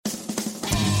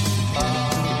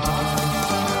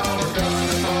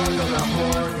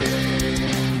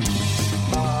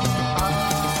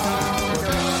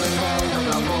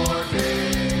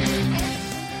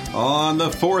On the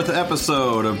fourth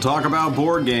episode of Talk About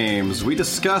Board Games, we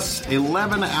discuss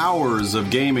 11 hours of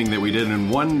gaming that we did in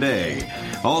one day.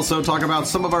 Also talk about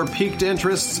some of our piqued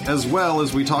interests, as well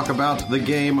as we talk about the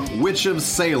game Witch of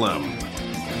Salem.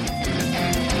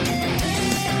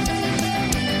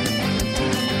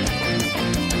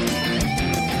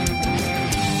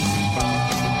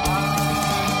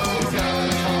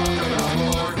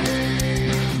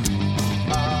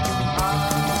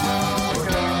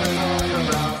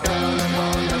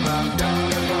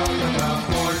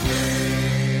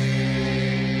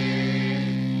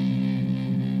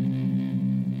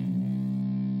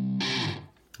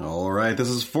 This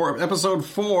is episode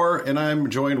 4, and I'm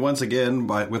joined once again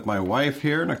with my wife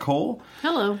here, Nicole.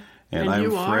 Hello. And I'm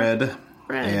Fred.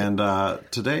 And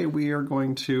today we are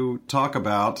going to talk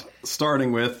about,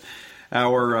 starting with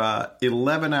our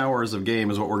 11 hours of game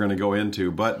is what we're going to go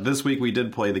into. But this week we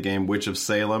did play the game Witch of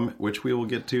Salem, which we will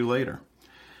get to later.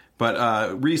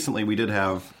 But recently we did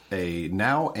have a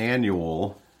now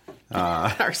annual...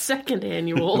 our second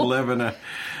annual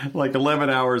 11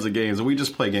 hours of games, and we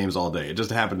just play games all day. It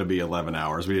just happened to be 11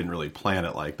 hours. We didn't really plan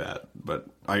it like that, but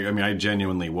I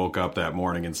genuinely woke up that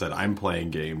morning and said I'm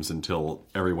playing games until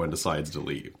everyone decides to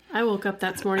leave. I woke up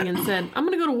that morning and said I'm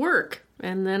going to go to work,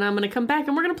 and then I'm going to come back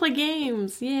and we're going to play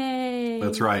games. Yay!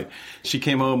 That's right. She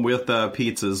came home with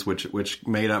pizzas, which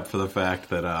made up for the fact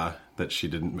that she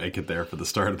didn't make it there for the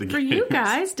start of the game. For you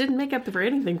guys, didn't make up for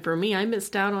anything for me. I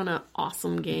missed out on an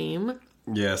awesome game.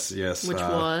 Yes. Which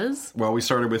was? Well, we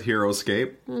started with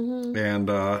HeroScape, and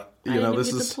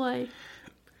this is play.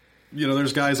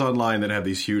 There's guys online that have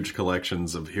these huge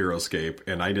collections of HeroScape,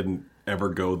 and I didn't ever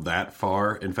go that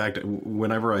far. In fact,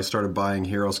 whenever I started buying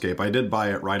HeroScape, I did buy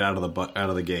it right out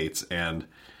of the gates, and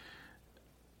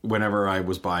whenever I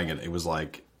was buying it, it was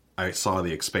like I saw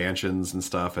the expansions and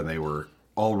stuff, and they were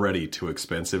already too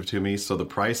expensive to me, so the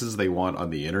prices they want on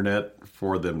the internet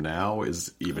for them now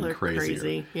is even crazier.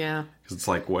 Crazy, yeah. Because it's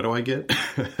like, what do I get?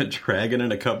 A dragon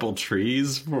and a couple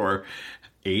trees for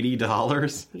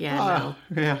 $80? Yeah,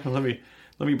 no. Yeah, let me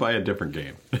buy a different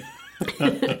game.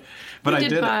 But I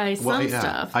did buy some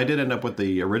stuff. I did end up with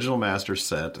the original Master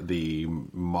set, the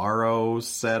Morrow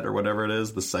set or whatever it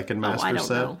is, the second Master I don't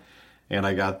set, know. and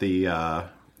I got the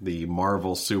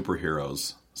Marvel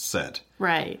Superheroes set.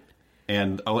 Right.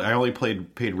 And I only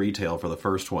paid retail for the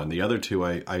first one. The other two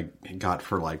I got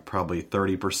for like probably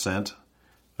 30%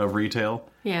 of retail.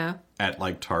 Yeah. At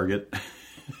like Target.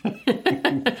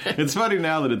 It's funny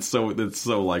now that it's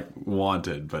so like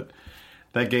wanted, but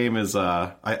that game is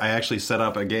I actually set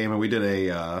up a game, and we did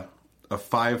a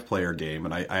 5-player game,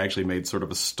 and I actually made sort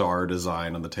of a star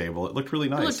design on the table. It looked really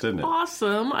nice, didn't it?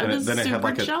 Awesome. I was super jealous. Then it had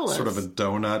like a sort of a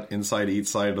donut inside each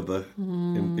side of the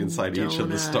inside each of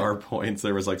the star points.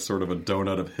 There was like sort of a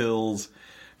donut of hills,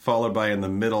 followed by in the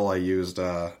middle I used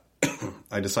I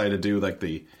decided to do like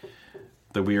the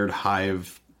weird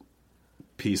hive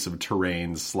piece of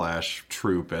terrain /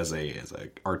 troop as a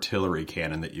artillery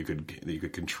cannon that you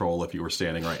could control if you were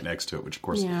standing right next to it, which of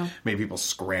course made people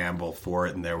scramble for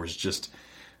it, and there was just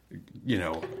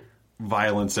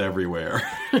violence everywhere.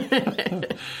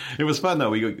 It was fun though.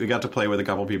 We got to play with a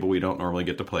couple people we don't normally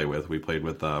get to play with. We played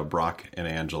with Brock and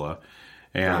Angela,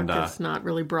 and Brock is not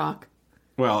really Brock.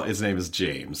 Well, his name is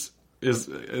James. This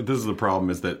is the problem,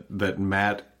 is that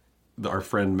Matt, our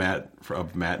friend Matt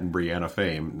of Matt and Brianna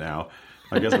fame now.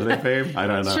 I guess, are they fame? I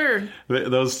don't know. Sure.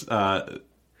 Those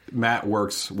Matt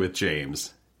works with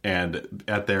James, and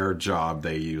at their job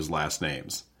they use last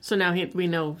names. So now we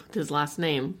know his last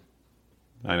name.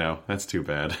 I know. That's too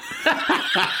bad.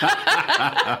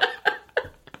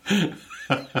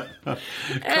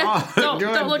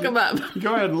 Don't look him up.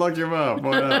 Go ahead and look him up.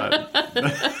 Why not?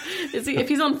 If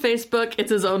he's on Facebook, it's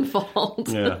his own fault.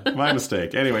 Yeah, my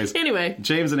mistake. Anyway,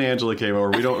 James and Angela came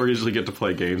over. We don't usually get to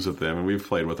play games with them, and we've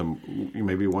played with them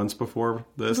maybe once before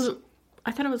this.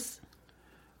 I thought it was...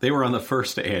 They were on the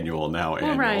first annual, now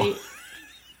annual. Right.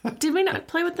 Did we not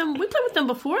play with them? We played with them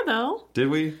before, though. Did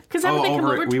we? Because haven't they come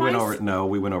over twice?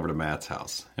 We went over to Matt's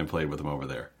house and played with them over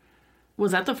there.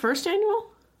 Was that the first annual?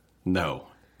 No.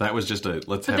 That was just let's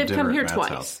but have they've dinner come here at Matt's twice.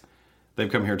 house.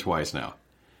 They've come here twice now.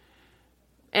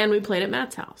 And we played at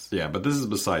Matt's house. Yeah, but this is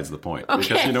besides the point. Okay.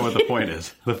 Because you know what the point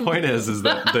is. The point is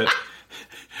that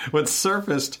what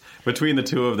surfaced between the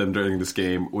two of them during this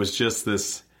game was just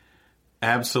this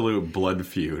absolute blood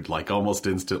feud, like almost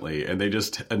instantly, and they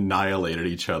just annihilated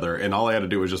each other, and all I had to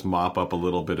do was just mop up a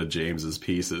little bit of James's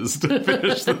pieces to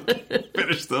finish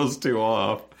those two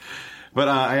off. But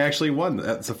I actually won.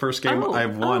 That's the first game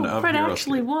I've won of Fred HeroScape.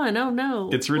 actually won. Oh, no.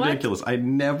 It's ridiculous. I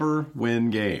never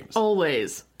win games.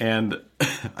 Always. And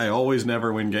I always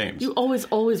never win games. You always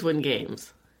win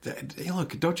games. Hey,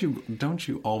 look, don't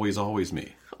you always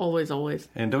me? Always, always.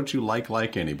 And don't you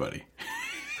like anybody?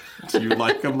 Do you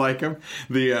like them?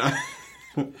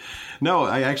 No,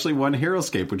 I actually won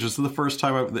HeroScape, which is the first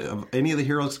time of any of the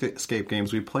HeroScape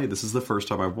games we played. This is the first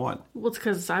time I've won. Well, it's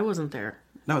because I wasn't there.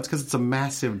 No, it's because it's a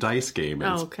massive dice game.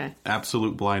 And okay. It's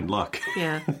absolute blind luck.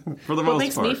 Yeah. For the most part. What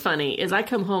makes me funny is I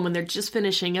come home and they're just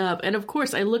finishing up. And of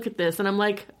course, I look at this and I'm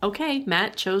like, okay,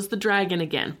 Matt chose the dragon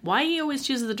again. Why he always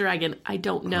chooses the dragon, I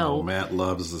don't know. Oh, Matt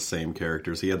loves the same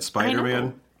characters. He had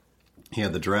Spider-Man. He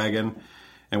had the dragon.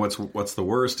 And what's the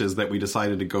worst is that we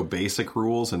decided to go basic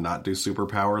rules and not do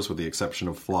superpowers with the exception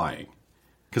of flying.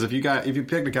 Because if you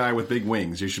picked a guy with big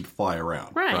wings, you should fly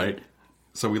around. Right?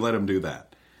 So we let him do that.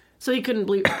 So he couldn't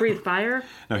breathe fire?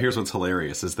 Now, here's what's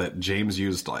hilarious, is that James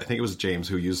I think it was James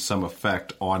who used some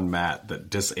effect on Matt that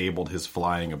disabled his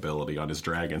flying ability on his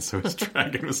dragon, so his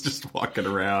dragon was just walking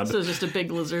around. So it was just a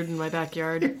big lizard in my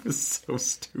backyard. It was so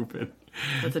stupid.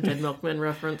 That's a Dead Milkman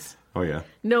reference. Oh, yeah.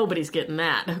 Nobody's getting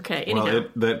that. Okay, anyhow.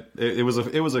 Well,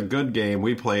 it was a good game.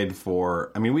 We played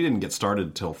for, we didn't get started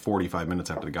until 45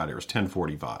 minutes after we got here. It was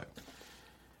 10:45.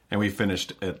 And we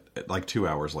finished at like 2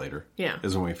 hours later. Yeah.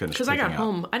 Is when we finished. Because I got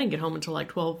home. I didn't get home until like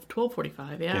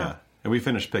 12:45. Yeah. Yeah. And we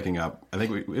finished picking up. I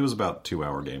think it was about a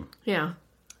 2-hour game. Yeah.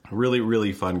 Really,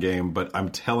 really fun game. But I'm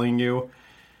telling you,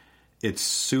 it's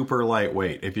super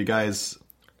lightweight. If you guys...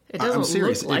 It doesn't I'm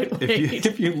serious. look lightweight.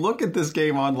 If you look at this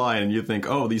game online and you think,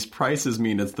 oh, these prices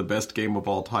mean it's the best game of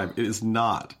all time, it is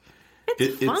not.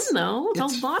 It's fun, though.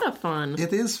 It's a lot of fun.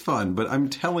 It is fun, but I'm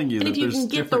telling you and that if you there's can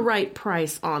get the right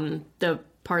price on the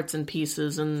parts and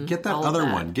pieces and get that all other of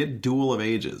that. one. Get Duel of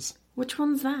Ages. Which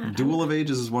one's that? Duel of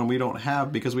Ages is one we don't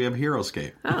have because we have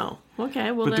HeroScape. Oh,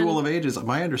 okay. Well, but Duel of Ages,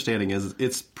 my understanding is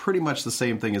it's pretty much the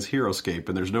same thing as HeroScape,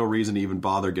 and there's no reason to even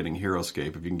bother getting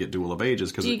HeroScape if you can get Duel of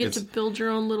Ages. Do you get to build your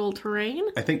own little terrain?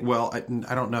 I think, I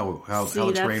don't know how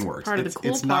the terrain works. Part of the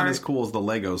cool it's not as cool as the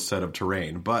Lego set of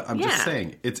terrain, but I'm just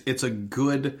saying, it's a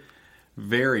good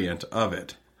variant of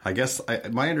it. I guess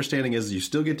my understanding is you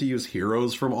still get to use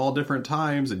heroes from all different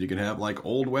times, and you can have like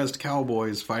Old West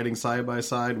cowboys fighting side by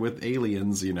side with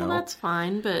aliens, Well, that's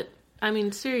fine, but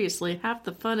seriously, half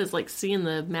the fun is like seeing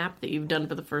the map that you've done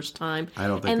for the first time. I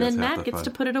don't think and that's then half Matt the gets fun.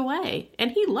 to put it away, and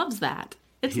he loves that.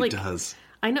 He does.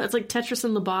 I know, it's like Tetris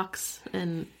in the box,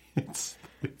 and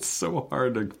It's so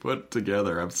hard to put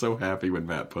together. I'm so happy when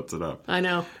Matt puts it up. I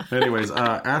know. Anyways,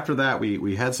 after that,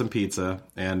 we had some pizza,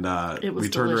 and we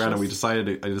turned around and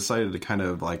I decided to kind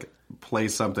of like play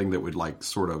something that would like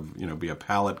sort of be a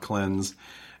palate cleanse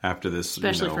after this,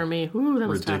 especially for me. Ooh, that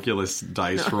was ridiculous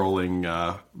dice rolling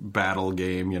battle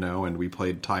game, and we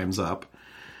played Time's Up.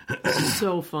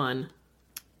 So fun.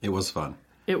 It was fun.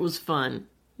 It was fun.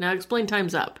 Now explain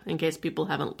Time's Up in case people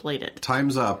haven't played it.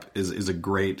 Time's Up is a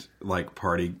great like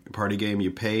party game.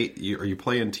 You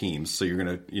play in teams, so you're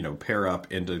gonna pair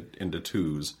up into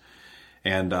twos,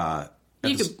 and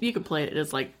you could play it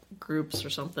as like groups or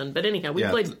something. But anyhow, we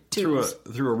played twos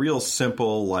through a real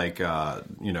simple like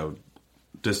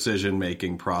decision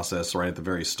making process. Right at the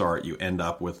very start, you end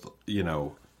up with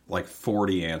like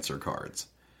 40 answer cards.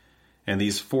 And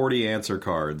these 40 answer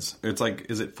cards, it's like,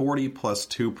 is it 40 plus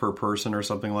 2 per person or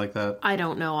something like that? I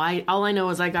don't know. All I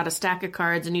know is I got a stack of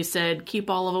cards and you said keep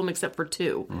all of them except for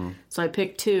 2. Mm-hmm. So I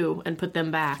picked 2 and put them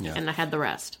back, and I had the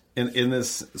rest. In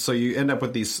this, so you end up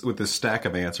with this stack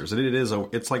of answers, and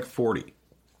it's like 40.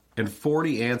 And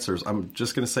 40 answers, I'm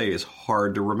just going to say, is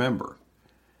hard to remember.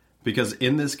 Because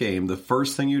in this game, the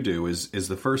first thing you do is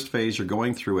the first phase, you're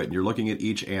going through it, and you're looking at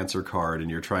each answer card, and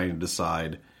you're trying to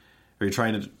decide... Or you're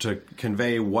trying to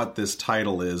convey what this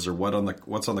title is or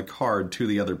what's on the card to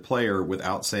the other player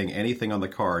without saying anything on the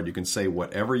card. You can say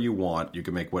whatever you want. You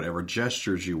can make whatever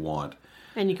gestures you want.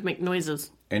 And you can make noises.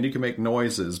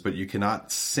 But you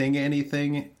cannot sing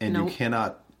anything, and you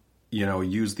cannot,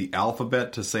 use the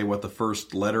alphabet to say what the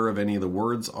first letter of any of the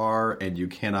words are, and you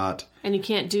cannot. And you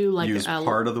can't do like use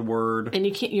part of the word. And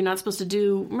you're not supposed to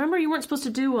do. Remember, you weren't supposed to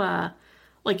do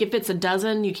like if it's a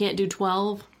dozen, you can't do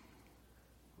 12.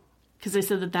 Because they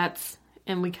said that's,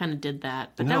 and we kind of did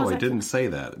that. But no, it didn't say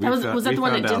that. Was that the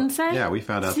one it didn't say? Yeah, we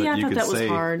found out that you could say... I thought that was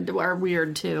hard, or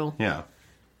weird, too. Yeah.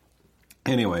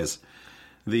 Anyways,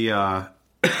 the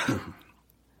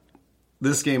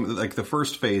this game, like the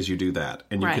first phase, you do that.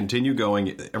 And you continue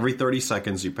going. Every 30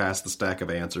 seconds, you pass the stack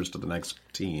of answers to the next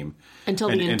team. Until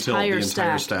the entire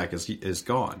stack is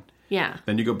gone. Yeah.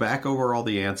 Then you go back over all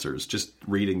the answers, just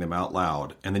reading them out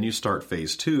loud. And then you start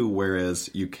phase 2, wherein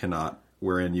you cannot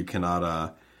you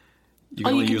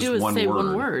can only use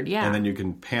one word, yeah. And then you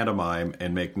can pantomime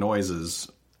and make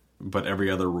noises, but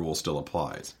every other rule still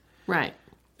applies. Right.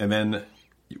 And then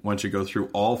once you go through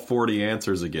all 40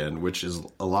 answers again, which is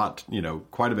a lot,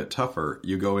 quite a bit tougher,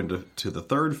 you go into the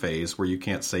third phase where you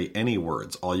can't say any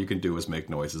words. All you can do is make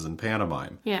noises and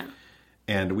pantomime. Yeah.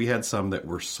 And we had some that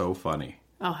were so funny.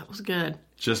 Oh, it was good.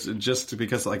 Just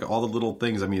because, like, all the little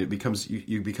things, I mean, it becomes,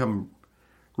 you become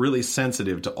really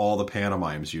sensitive to all the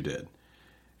pantomimes you did.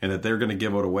 And that they're going to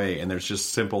give it away. And there's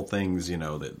just simple things,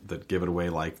 that give it away,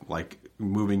 like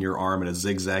moving your arm in a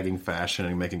zigzagging fashion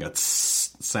and making a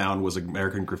tss sound was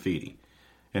American Graffiti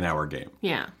in our game.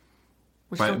 Yeah.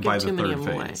 By the third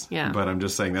phase. Yeah. But I'm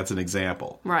just saying that's an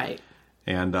example. Right.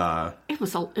 And it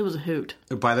was a hoot.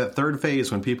 By that third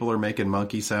phase, when people are making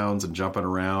monkey sounds and jumping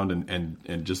around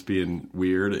and just being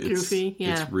weird, goofy,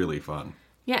 it's really fun.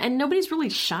 Yeah, and nobody's really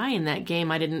shy in that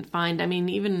game, I didn't find. I mean,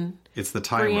 even it's the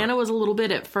timer. Brianna was a little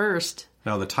bit at first.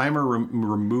 No, the timer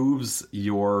removes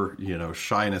your,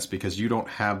 shyness because you don't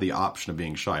have the option of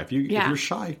being shy. If you're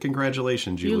shy,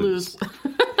 congratulations, you lose.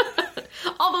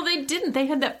 Although they didn't. They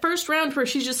had that first round where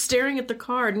she's just staring at the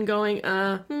card and going,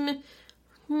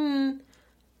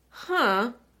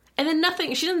 And then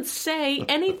nothing. She didn't say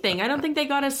anything. I don't think they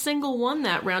got a single one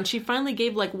that round. She finally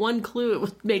gave like one clue.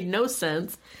 It made no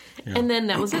sense. Yeah. And then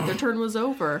that was it. Their turn was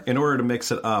over. In order to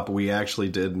mix it up, we actually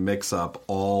did mix up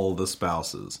all the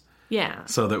spouses. Yeah.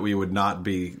 So that we would not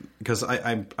be... Because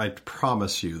I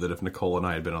promise you that if Nicole and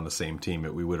I had been on the same team,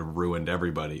 we would have ruined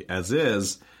everybody. As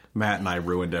is, Matt and I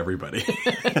ruined everybody.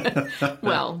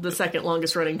 Well, the second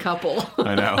longest running couple.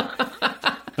 I know.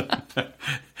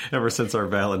 Ever since our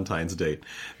Valentine's date.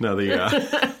 No,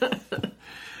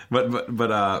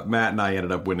 but Matt and I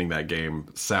ended up winning that game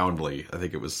soundly. I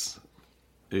think it was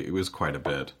quite a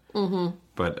bit. Mm-hmm.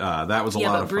 But that was a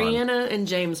lot of fun. Brianna and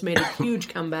James made a huge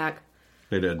comeback.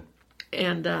 They did.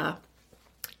 And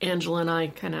Angela and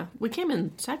I we came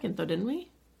in second though, didn't we?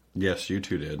 Yes, you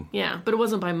two did. Yeah, but it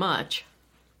wasn't by much.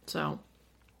 So.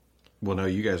 Well, no,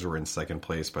 you guys were in second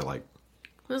place by it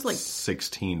was like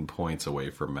 16 points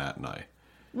away from Matt and I.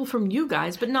 Well, from you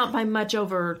guys, but not by much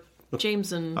over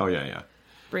James and Brianna.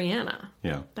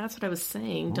 Yeah. That's what I was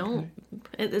saying.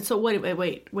 Okay. So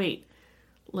wait.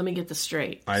 Let me get this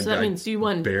straight. So that means you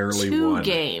won two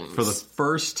games. For the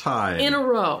first time. In a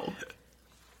row.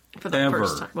 For the ever.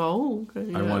 First time. Oh,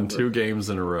 okay. I won 2 games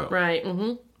in a row. Right.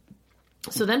 Mm-hmm.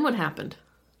 So then what happened?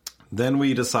 Then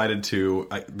we decided to...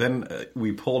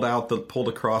 we pulled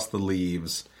across the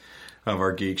leaves of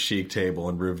our Geek Chic table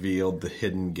and revealed the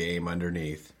hidden game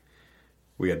underneath.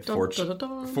 We had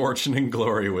Fortune and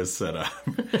Glory was set up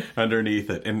underneath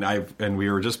it, and we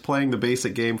were just playing the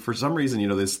basic game. For some reason,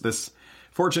 this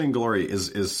Fortune and Glory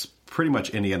is pretty much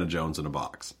Indiana Jones in a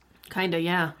box. Kinda,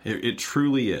 yeah. It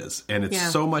truly is, and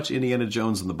it's so much Indiana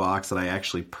Jones in the box that I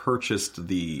actually purchased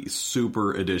the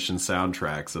Super Edition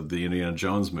soundtracks of the Indiana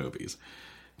Jones movies.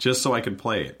 Just so I could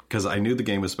play it, because I knew the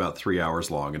game was about 3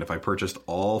 hours long, and if I purchased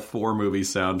all 4 movie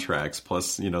soundtracks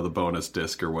plus, the bonus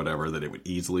disc or whatever, that it would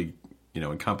easily,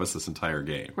 encompass this entire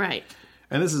game. Right.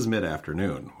 And this is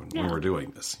mid-afternoon when we're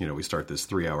doing this. We start this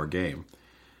 3-hour game.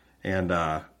 And,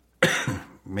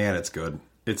 man, it's good.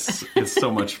 It's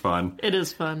so much fun. It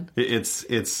is fun.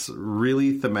 It's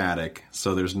really thematic,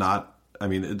 so there's not... I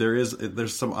mean,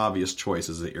 there's some obvious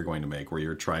choices that you're going to make where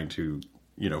you're trying to...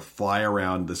 fly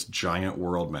around this giant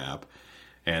world map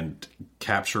and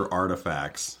capture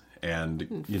artifacts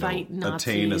and,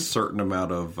 attain a certain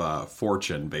amount of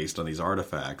fortune based on these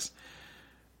artifacts.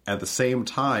 At the same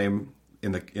time,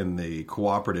 in the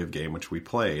cooperative game which we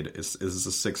played, is a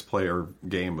 6-player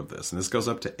game of this. And this goes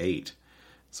up to 8.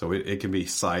 So it can be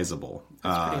sizable.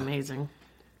 That's pretty amazing.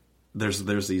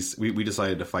 There's these... We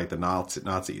decided to fight the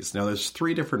Nazis. Now, there's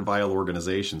 3 different vile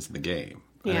organizations in the game.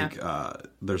 Yeah. I think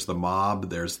there's the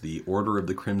mob, there's the Order of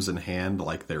the Crimson Hand,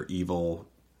 like their evil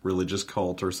religious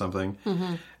cult or something,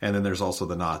 and then there's also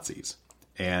the Nazis.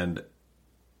 And,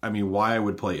 I mean, why I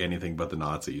would play anything but the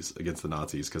Nazis against the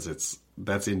Nazis, because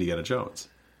that's Indiana Jones.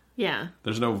 Yeah.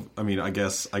 There's no... I mean, I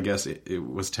guess it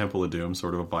was Temple of Doom,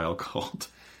 sort of a vile cult.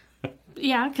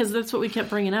 Yeah, because that's what we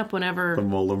kept bringing up whenever... The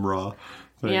Molam Ra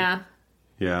thing. Yeah.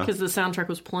 Yeah. Because the soundtrack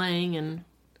was playing, and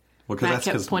Matt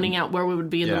kept pointing out where we would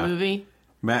be in the movie.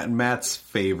 Matt's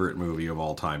favorite movie of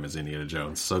all time is Indiana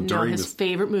Jones. So his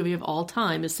favorite movie of all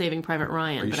time is Saving Private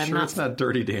Ryan. Are you sure it's not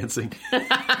Dirty Dancing?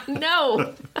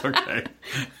 No. Okay.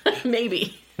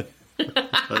 Maybe.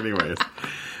 Anyways,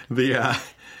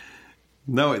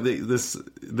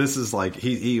 this is like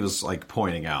he was like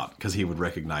pointing out, because he would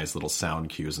recognize little sound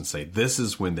cues and say, this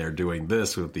is when they're doing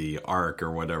this with the arc or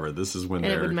whatever. This is when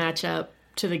it would match up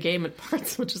to the game at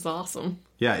parts, which is awesome.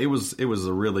 Yeah, it was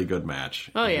a really good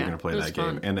match. Oh, yeah. You're going to play that game.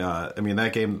 Fun. And, I mean,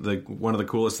 that game, one of the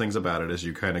coolest things about it is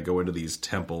you kind of go into these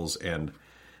temples and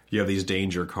you have these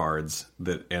danger cards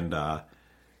and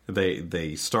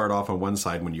they start off on one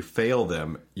side. When you fail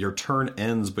them, your turn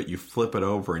ends, but you flip it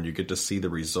over and you get to see the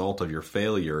result of your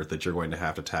failure that you're going to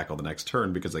have to tackle the next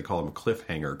turn, because they call them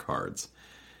cliffhanger cards.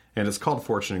 And it's called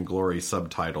Fortune and Glory,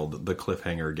 subtitled The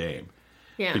Cliffhanger Game.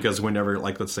 Yeah. Because whenever,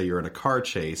 like, let's say you're in a car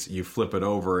chase, you flip it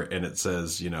over and it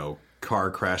says,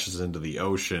 car crashes into the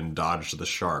ocean, dodge the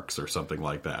sharks or something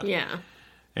like that. Yeah.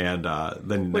 And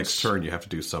then next turn you have to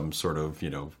do some sort of,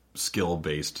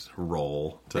 skill-based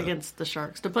roll against the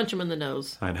sharks, to punch them in the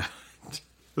nose. I know.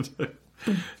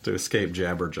 To escape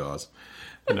Jabberjaws.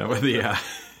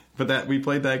 But we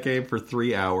played that game for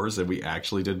 3 hours, and we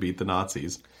actually did beat the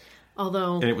Nazis.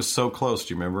 And it was so close,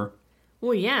 do you remember?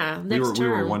 Well, yeah. We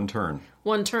were one turn.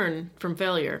 One turn from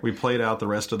failure. We played out the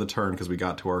rest of the turn because we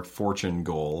got to our fortune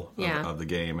goal of the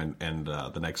game, and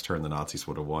the next turn the Nazis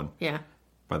would have won. Yeah.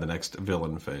 By the next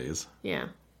villain phase. Yeah.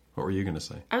 What were you going to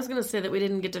say? I was going to say that we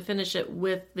didn't get to finish it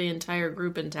with the entire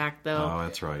group intact, though. Oh,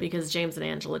 that's right. Because James and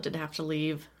Angela did have to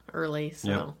leave early,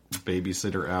 so... Yep.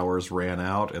 Babysitter hours ran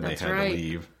out, and they had to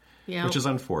leave. Yep. Which is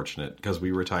unfortunate, because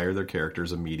we retired their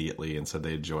characters immediately and said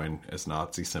they'd join as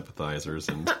Nazi sympathizers,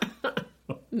 and...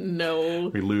 No.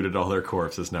 We looted all their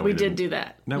corpses. No, we did do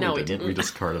that. No, we didn't. We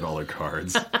discarded all their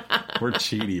cards. We're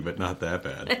cheaty, but not that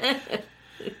bad.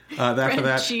 After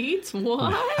that, cheats?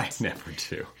 What? I never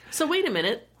do. So wait a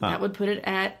minute. That would put it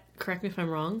at, correct me if I'm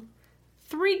wrong,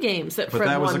 3 games that Fred won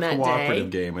that day. But that was a cooperative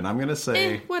game, and I'm going to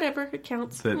say... whatever, it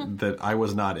counts. That I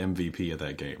was not MVP of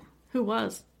that game. Who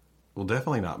was? Well,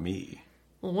 definitely not me.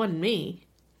 Well, it wasn't me.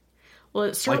 Well,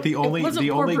 it wasn't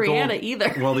poor Brianna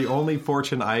either. Well, the only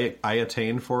fortune I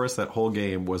attained for us that whole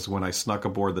game was when I snuck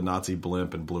aboard the Nazi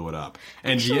blimp and blew it up.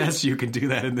 And yes, you can do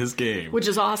that in this game. Which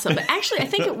is awesome. But actually, I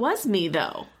think it was me,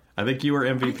 though. I think you were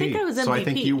MVP. I think I was MVP. So I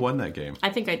think you won that game. I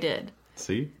think I did.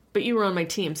 See? But you were on my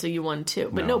team, so you won too.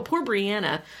 But no, poor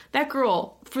Brianna. That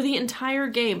girl, for the entire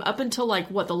game, up until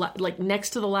next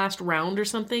to the last round or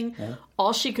something,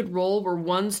 all she could roll were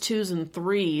 1s, 2s, and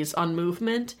 3s on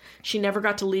movement. She never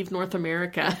got to leave North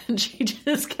America, and she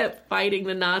just kept fighting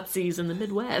the Nazis in the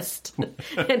Midwest.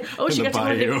 And she got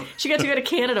to go to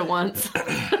Canada once.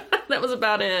 That was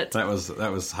about it. That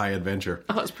was high adventure.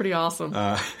 Oh, it was pretty awesome.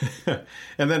 And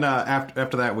then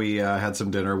after that, we had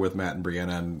some dinner with Matt and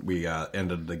Brianna, and we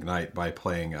ended the night by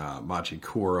playing Machi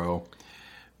Koro,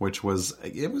 which was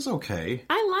okay.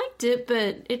 I liked it,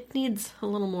 but it needs a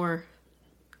little more.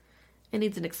 It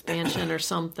needs an expansion or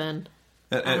something.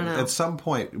 At some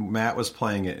point, Matt was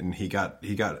playing it, and he got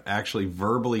actually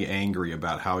verbally angry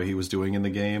about how he was doing in the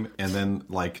game, and then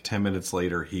 10 minutes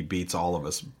later, he beats all of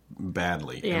us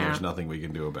badly, and there's nothing we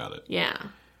can do about it. Yeah.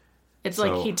 It's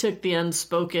like he took the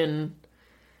unspoken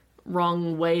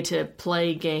wrong way to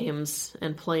play games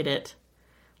and played it.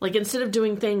 Like, instead of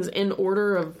doing things in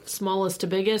order of smallest to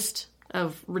biggest,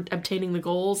 of obtaining the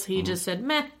goals, he just said,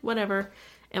 meh, whatever,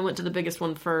 and went to the biggest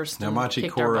one first. Now, Machi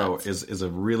Koro is a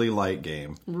really light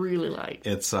game. Really light.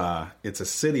 It's a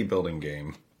city building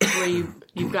game. Where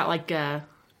you've got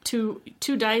two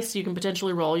dice you can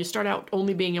potentially roll. You start out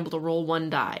only being able to roll 1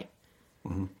 die.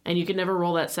 Mm-hmm. And you can never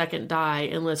roll that second die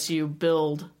unless you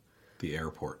build... The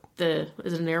airport.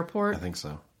 Is it an airport? I think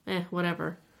so.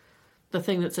 Whatever. The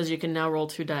thing that says you can now roll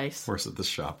 2 dice. Or is it the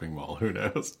shopping mall? Who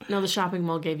knows? No, the shopping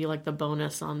mall gave you the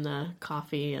bonus on the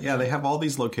coffee. And they have all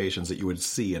these locations that you would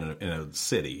see in a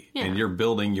city. Yeah. And you're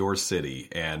building your city.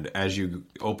 And as you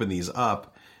open these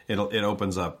up, it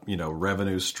opens up,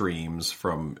 revenue streams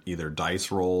from either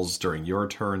dice rolls during your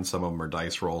turn. Some of them are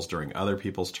dice rolls during other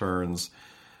people's turns.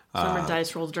 Some are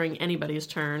dice rolls during anybody's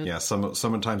turn. Yeah,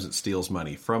 sometimes it steals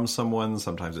money from someone.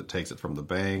 Sometimes it takes it from the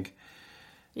bank.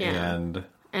 Yeah.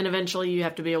 And eventually you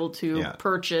have to be able to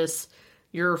purchase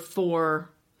your 4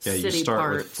 city parts. Yeah, you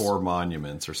start with 4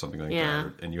 monuments or something like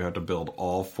that. And you have to build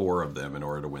all 4 of them in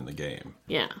order to win the game.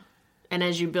 Yeah. And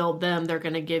as you build them, they're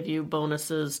going to give you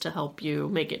bonuses to help you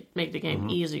make the game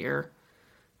easier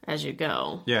as you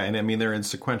go. Yeah, and I mean, they're in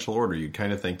sequential order. You'd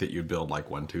kind of think that you'd build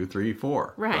 1, 2, 3,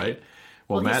 4. Right?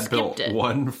 Well, Matt built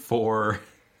 1, 4.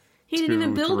 He didn't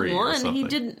even build 1. He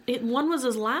didn't. 1 was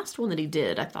his last one that he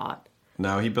did, I thought.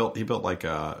 No, he built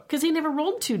a... Because he never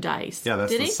rolled 2 dice. Yeah,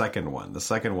 that's the second one. The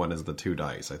second one is the 2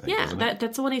 dice, I think. Yeah, isn't it?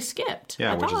 That's the one he skipped.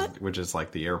 Yeah, which is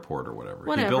like the airport or whatever.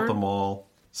 He built them all,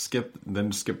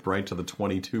 skipped right to the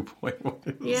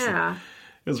 22.1. Yeah.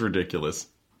 It was ridiculous.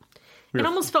 It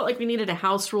almost felt like we needed a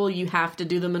house rule. You have to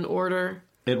do them in order.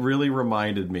 It really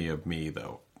reminded me of me,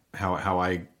 though. how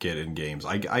I get in games.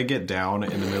 I get down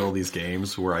in the middle of these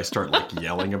games where I start like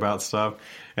yelling about stuff,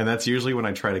 and that's usually when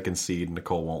I try to concede.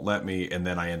 Nicole won't let me, and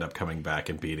then I end up coming back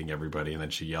and beating everybody, and then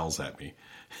she yells at me.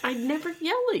 I never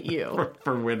yell at you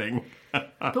for winning.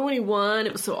 But when he won,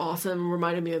 it was so awesome.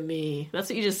 Reminded me of me. That's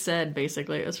what you just said.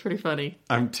 Basically, it was pretty funny.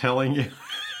 I'm telling you.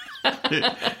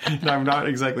 I'm not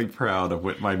exactly proud of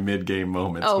what my mid-game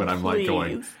moments when I'm like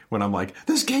when I'm like,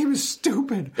 this game is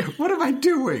stupid. What am I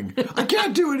doing? I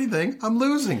can't do anything. I'm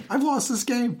losing. I've lost this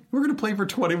game. We're going to play for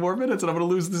 20 more minutes and I'm going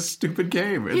to lose this stupid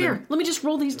game. And Here, let me just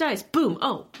roll these dice. Boom.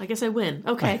 Oh, I guess I win.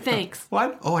 Okay, thanks.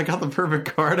 What? Oh, I got the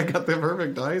perfect card. I got the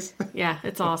perfect dice. Yeah,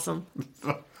 it's awesome.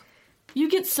 You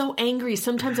get so angry.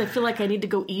 Sometimes I feel like I need to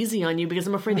go easy on you because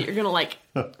I'm afraid that you're going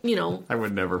to, I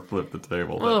would never flip the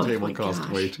table. That table cost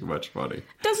way too much money.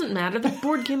 Doesn't matter. The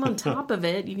board came on top of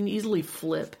it. You can easily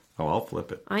flip. Oh, I'll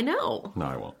flip it. I know. No,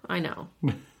 I won't. I know.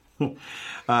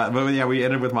 But yeah, we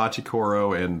ended with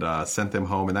Machikoro and sent them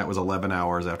home, and that was 11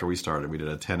 hours after we started. We did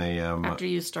a 10 a.m. After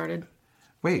you started.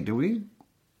 Wait,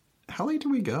 how late did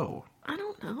we go? I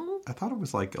don't know. I thought it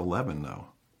was like 11, though.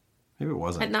 Maybe it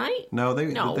wasn't. At night? No,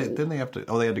 then they have to.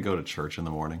 Oh, they had to go to church in the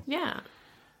morning. Yeah.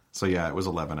 So yeah, it was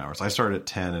 11 hours. I started at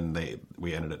 10, and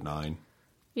we ended at 9.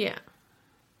 Yeah.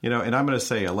 And I'm going to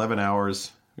say 11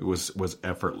 hours was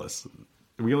effortless.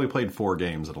 We only played 4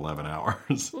 games at 11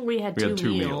 hours. We had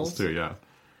two meals too. Yeah.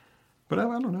 But I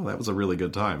don't know. That was a really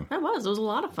good time. That was. It was a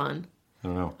lot of fun. I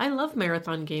don't know. I love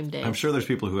marathon game days. I'm sure there's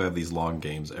people who have these long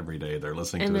games every day. They're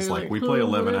listening to this like, we play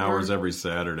 11 hours every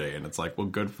Saturday. And it's like, well,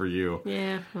 good for you.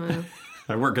 Yeah. Well.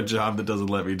 I work a job that doesn't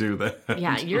let me do that.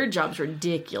 Yeah, your job's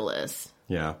ridiculous.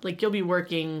 Yeah. Like, you'll be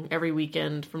working every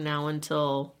weekend from now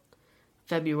until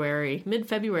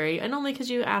mid-February. And only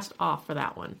because you asked off for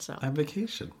that one. So I'm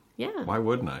vacation. Yeah. Why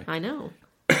wouldn't I? I know.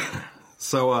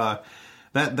 So,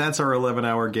 that's our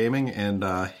 11-hour gaming, and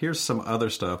here's some other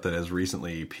stuff that has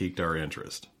recently piqued our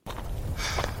interest.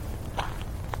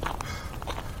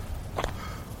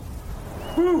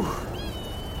 Whew.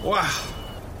 Wow.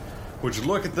 Would you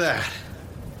look at that?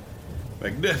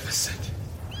 Magnificent.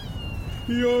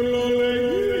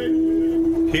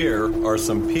 Here are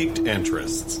some piqued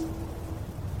interests.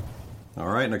 All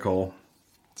right, Nicole.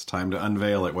 It's time to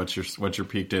unveil it. What's your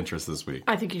piqued interest this week?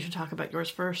 I think you should talk about yours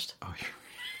first. Oh,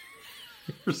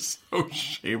 you're so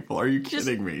shameful. Are you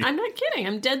kidding me? I'm not kidding.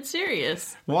 I'm dead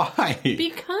serious. Why?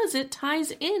 Because it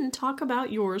ties in. Talk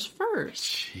about yours first.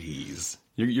 Jeez.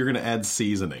 You're going to add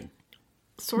seasoning.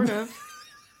 Sort of.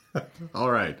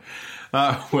 All right.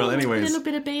 Well, anyways. A little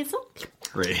bit of basil.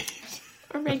 Great.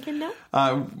 Oregano.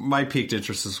 My piqued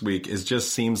interest this week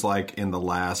just seems like in the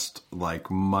last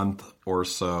month or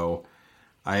so,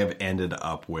 I have ended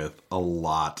up with a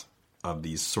lot of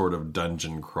these sort of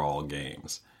dungeon crawl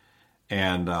games.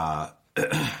 And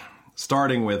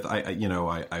starting with, I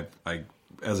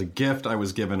as a gift, I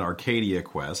was given Arcadia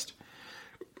Quest,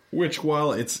 which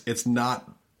while it's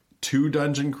not too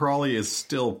dungeon crawly, is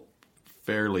still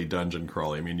fairly dungeon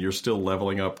crawly. I mean, you're still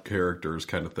leveling up characters,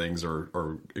 kind of things,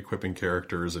 or equipping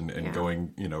characters and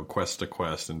going, quest to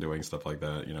quest and doing stuff like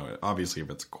that. Obviously, if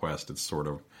it's a quest, it's sort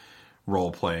of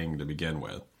role playing to begin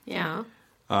with. Yeah.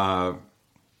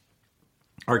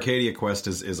 Arcadia Quest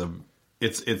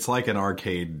it's like an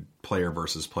arcade player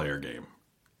versus player game.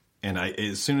 And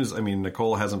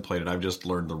Nicole hasn't played it, I've just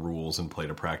learned the rules and played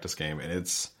a practice game, and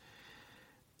it's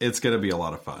going to be a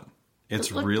lot of fun.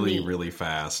 It's really, really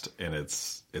fast, and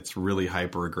it's really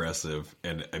hyper aggressive.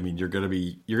 And I mean, you're going to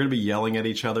be yelling at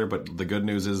each other, but the good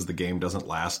news is the game doesn't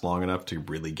last long enough to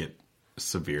really get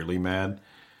severely mad.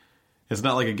 It's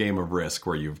not like a game of Risk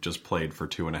where you've just played for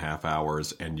 2.5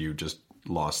 hours and you just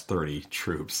lost 30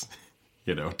 troops,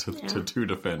 to 2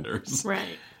 defenders.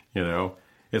 Right.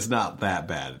 It's not that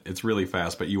bad. It's really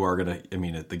fast, but you are going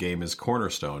to, the game is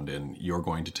cornerstoned and you're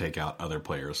going to take out other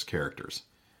players' characters.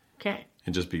 Okay.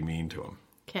 And just be mean to them.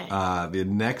 Okay. The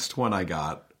next one I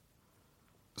got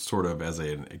sort of as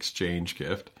an exchange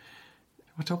gift.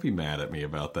 Well, don't be mad at me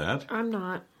about that. I'm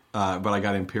not. But I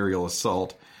got Imperial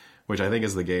Assault, which I think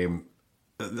is the game.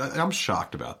 I'm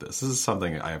shocked about this. This is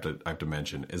something I have to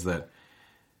mention, is that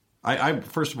I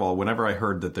first of all, whenever I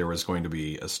heard that there was going to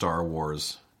be a Star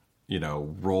Wars,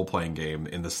 role-playing game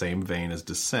in the same vein as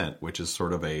Descent, which is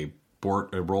sort of a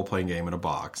role-playing game in a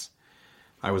box,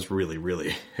 I was really,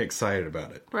 really excited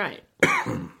about it. Right.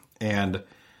 And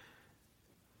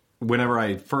whenever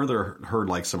I further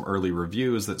heard some early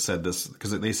reviews that said this,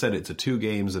 because they said it's a 2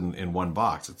 games in one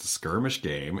box. It's a skirmish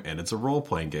game and it's a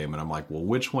role-playing game. And I'm like, well,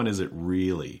 which one is it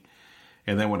really?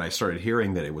 And then when I started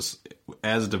hearing that it was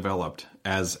as developed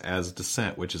as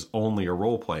Descent, which is only a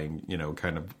role-playing,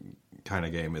 kind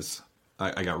of game, is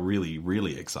I got really,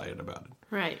 really excited about it.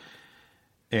 Right.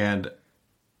 And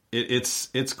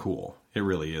it's cool. It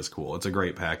really is cool. It's a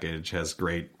great package, has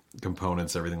great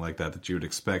components, everything like that you would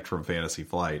expect from Fantasy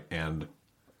Flight. And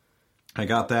I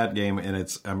got that game,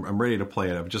 and I'm ready to play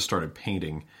it. I've just started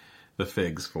painting the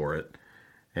figs for it,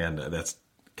 and that's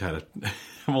kind of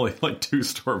I'm only like 2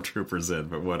 Stormtroopers in,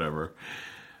 but whatever.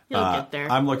 You'll get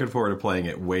there. I'm looking forward to playing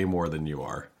it way more than you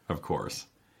are, of course.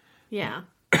 Yeah.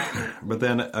 But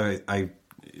then I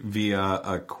via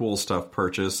a cool stuff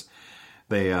purchase,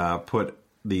 they put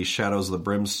the Shadows of the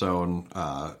Brimstone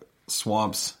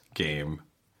Swamps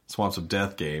of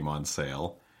Death game on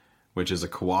sale, which is a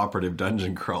cooperative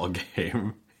dungeon crawl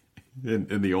game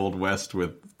in the Old West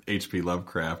with H.P.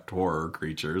 Lovecraft horror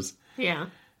creatures. Yeah.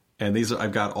 And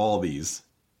I've got all these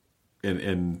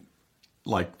in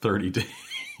like 30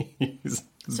 days.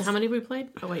 So how many have we played?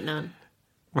 Oh, wait, none.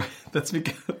 That's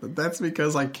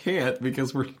because I can't,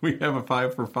 because we have a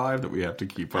 5 for 5 that we have to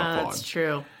keep up on. That's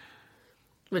true.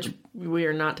 Which we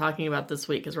are not talking about this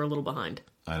week because we're a little behind.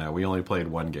 I know. We only played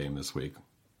one game this week.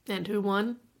 And who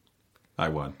won? I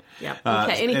won. Yeah.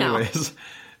 Okay. Anyhow. Anyways,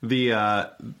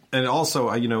 and also,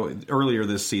 earlier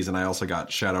this season, I also got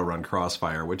Shadowrun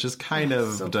Crossfire, which is kind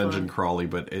of so dungeon fun. crawly,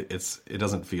 but it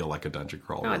doesn't feel like a dungeon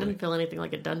crawl. No, really. I didn't feel anything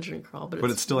like a dungeon crawl,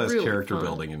 but it still has really character fun.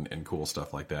 building and cool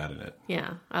stuff like that in it.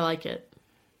 Yeah, I like it.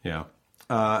 Yeah.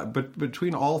 But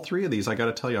between all 3 of these, I got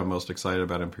to tell you, I'm most excited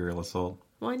about Imperial Assault.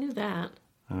 Well, I knew that.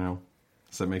 I know.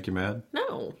 Does that make you mad?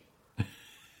 No.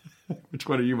 Which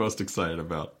one are you most excited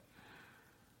about?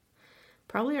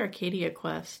 Probably Arcadia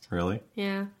Quest. Really?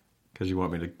 Yeah. Because you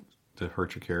want me to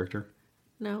hurt your character?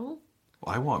 No.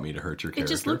 Well, I want me to hurt your character.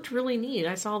 It just looked really neat.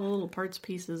 I saw the little parts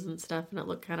pieces and stuff, and it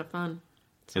looked kind of fun.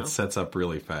 So. It sets up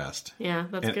really fast. Yeah,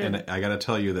 that's good. And I got to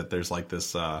tell you that there's like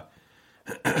this,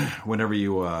 whenever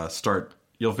you start,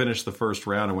 you'll finish the first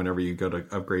round, and whenever you go to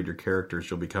upgrade your characters,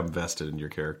 you'll become vested in your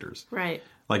characters. Right.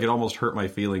 Like, it almost hurt my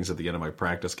feelings at the end of my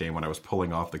practice game when I was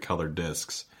pulling off the colored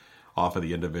discs off of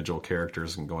the individual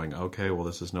characters and going, okay, well,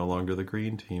 this is no longer the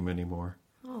green team anymore.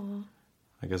 Oh.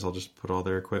 I guess I'll just put all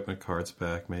their equipment cards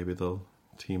back. Maybe they'll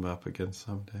team up again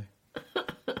someday.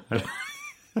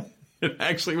 It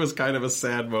actually was kind of a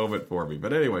sad moment for me.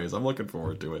 But anyways, I'm looking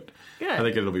forward to it. Good. I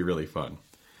think it'll be really fun.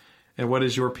 And what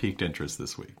is your piqued interest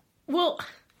this week? Well,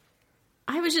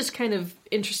 I was just kind of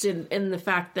interested in the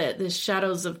fact that this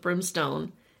Shadows of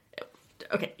Brimstone...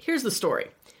 Okay, here's the story.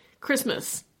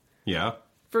 Christmas. Yeah.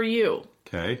 For you.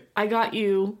 Okay. I got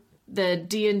you the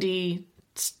D&D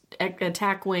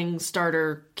Attack Wing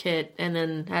starter kit, and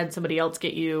then had somebody else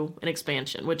get you an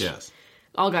expansion, which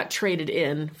all got traded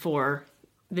in for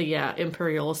the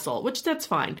Imperial Assault, which that's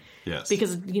fine. Yes.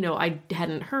 Because, I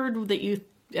hadn't heard that you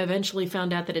eventually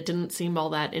found out that it didn't seem all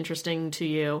that interesting to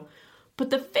you. But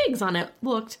the figs on it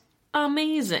looked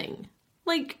amazing.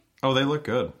 Like... Oh, they look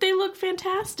good. They look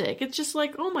fantastic. It's just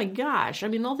like, oh my gosh. I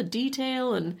mean, all the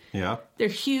detail, and they're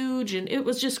huge, and it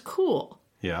was just cool.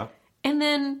 Yeah. And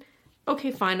then,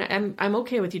 okay, fine, I'm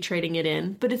okay with you trading it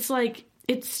in, but it's like,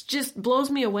 it's just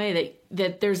blows me away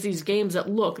that there's these games that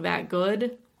look that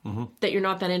good that you're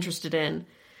not that interested in.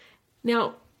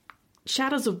 Now,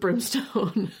 Shadows of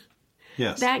Brimstone.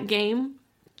 Yes. That game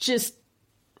just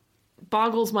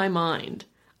boggles my mind.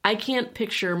 I can't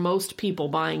picture most people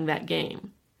buying that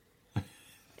game.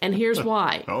 And here's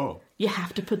why. You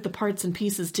have to put the parts and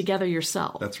pieces together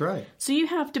yourself. That's right. So you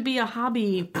have to be a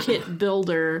hobby kit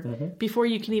builder before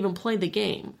you can even play the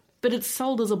game. But it's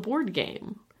sold as a board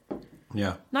game.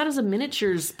 Yeah. Not as a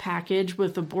miniatures package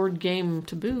with a board game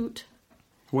to boot.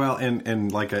 Well,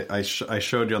 and like I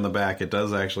showed you on the back, it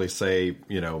does actually say,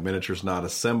 miniatures not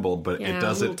assembled, but it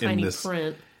does it in this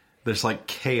print. There's like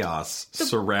chaos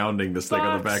surrounding this thing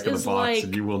on the back of the box,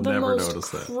 and you will never notice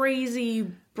that. Crazy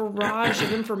barrage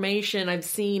of information I've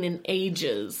seen in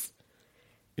ages.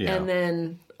 Yeah. And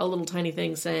then a little tiny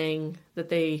thing saying that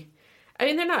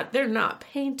they're not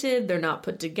painted, they're not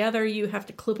put together. You have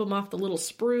to clip them off the little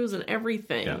sprues and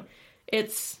everything. Yeah.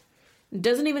 It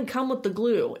doesn't even come with the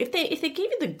glue. If they gave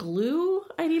you the glue,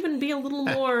 I'd even be a little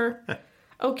more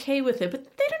okay with it.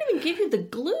 But they don't even give you the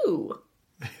glue.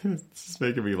 It's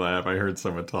making me laugh. I heard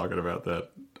someone talking about that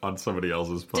on somebody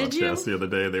else's podcast the other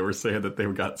day. They were saying that they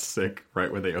got sick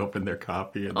right when they opened their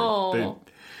copy, and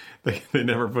they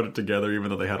never put it together, even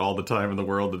though they had all the time in the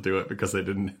world to do it, because they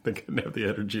couldn't have the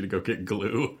energy to go get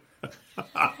glue.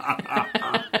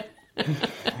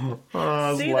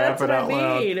 See, that's what I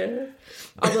mean.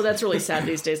 Although that's really sad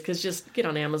these days, because just get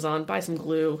on Amazon, buy some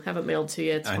glue, have it mailed to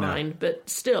you. It's fine. But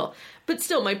still,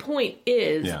 my point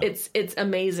is, it's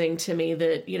amazing to me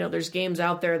that there's games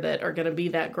out there that are going to be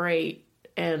that great,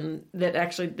 and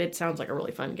that sounds like a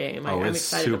really fun game. I'm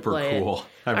excited super to play cool.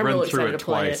 It. I've run through it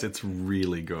twice. It's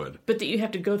really good. But that you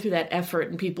have to go through that effort,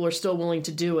 and people are still willing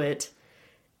to do it.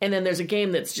 And then there's a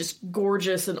game that's just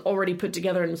gorgeous and already put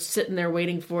together and sitting there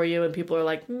waiting for you, and people are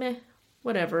like, meh,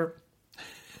 whatever.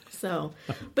 So,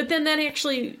 but then that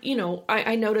actually,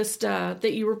 I noticed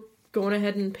that you were going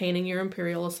ahead and painting your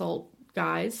Imperial Assault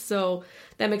guys. So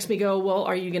that makes me go, well,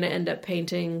 are you going to end up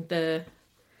painting the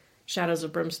Shadows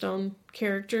of Brimstone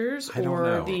characters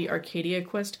or the Arcadia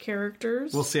Quest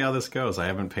characters? We'll see how this goes. I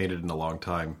haven't painted in a long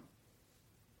time.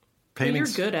 You're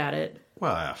good at it.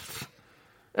 Well,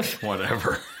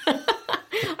 whatever.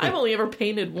 I've only ever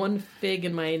painted one fig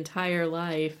in my entire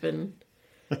life, and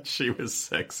she was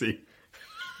sexy.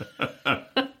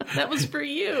 That was for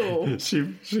you.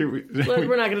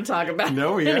 We're not going to talk about it.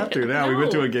 No, we have to now. No. We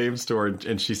went to a game store,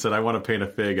 and she said, I want to paint a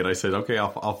fig. And I said, okay,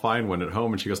 I'll find one at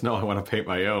home. And she goes, no, I want to paint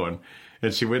my own.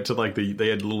 And she went to they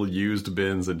had little used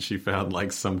bins, and she found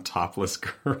some topless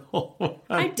girl.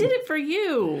 I did it for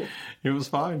you. It was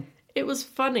fine. It was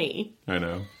funny. I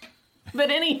know. But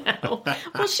anyhow,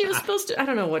 well, she was supposed to, I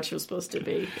don't know what she was supposed to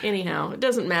be. Anyhow, it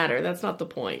doesn't matter. That's not the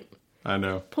point. I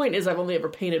know. Point is, I've only ever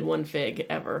painted one fig,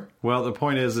 ever. Well, the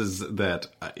point is that,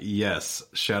 yes,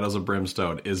 Shadows of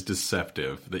Brimstone is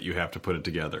deceptive that you have to put it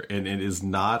together. And it is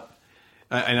not...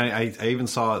 And I even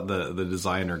saw the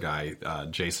designer guy,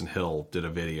 Jason Hill, did a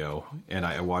video. And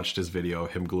I watched his video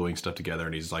of him gluing stuff together.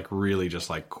 And he's really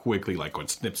just quickly going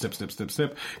snip, snip, snip, snip,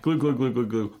 snip. Glue, glue, glue, glue,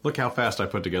 glue. Look how fast I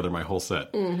put together my whole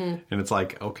set. Mm-hmm. And it's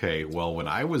okay, well, when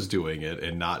I was doing it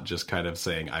and not just kind of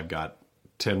saying I've got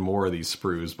 10 more of these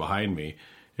sprues behind me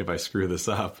if I screw this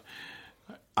up,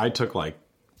 I took a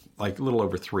little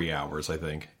over 3 hours, I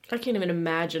think. I can't even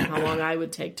imagine how long I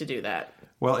would take to do that.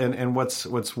 Well, and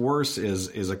what's worse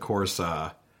is of course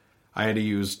I had to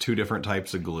use 2 different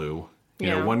types of glue. You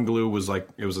know, one glue was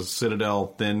it was a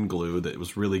Citadel thin glue that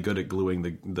was really good at gluing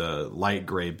the light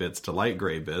gray bits to light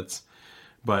gray bits,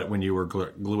 but when you were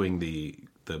gluing the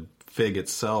fig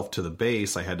itself to the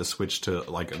base, I had to switch to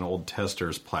an old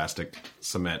Tester's plastic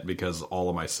cement because all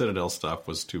of my Citadel stuff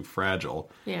was too fragile.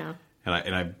 Yeah.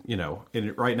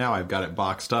 And right now I've got it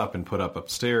boxed up and put up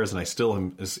upstairs, and I still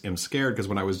am scared because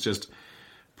when I was just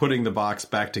putting the box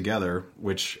back together,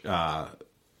 which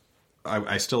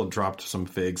I still dropped some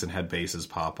figs and had bases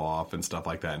pop off and stuff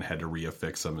like that, and had to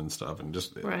reaffix them and stuff, and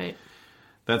just right.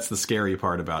 That's the scary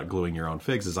part about gluing your own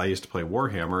figs. Is I used to play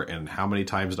Warhammer, and how many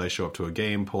times did I show up to a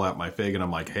game, pull out my fig, and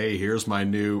I'm like, hey, here's my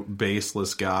new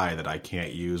baseless guy that I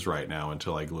can't use right now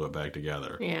until I glue it back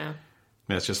together. Yeah.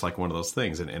 And it's just one of those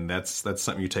things, and that's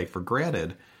something you take for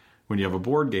granted when you have a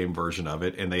board game version of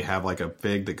it, and they have a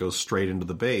fig that goes straight into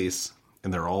the base,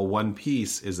 and they're all one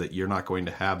piece, is that you're not going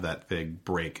to have that fig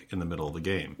break in the middle of the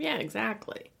game. Yeah,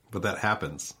 exactly. But that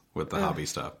happens with the hobby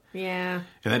stuff. Yeah.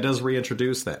 And that does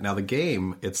reintroduce that. Now, the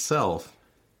game itself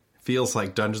feels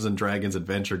like Dungeons & Dragons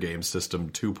Adventure Game System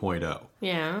 2.0.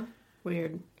 Yeah.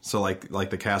 Weird. So like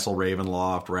the Castle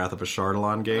Ravenloft, Wrath of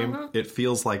Ashardalon game, it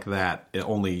feels like that, it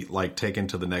only taken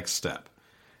to the next step.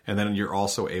 And then you're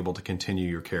also able to continue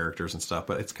your characters and stuff.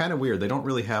 But it's kind of weird. They don't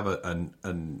really have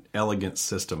an elegant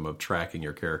system of tracking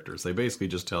your characters. They basically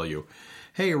just tell you,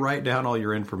 hey, write down all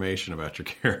your information about your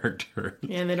character.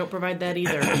 Yeah, and they don't provide that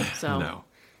either. So no.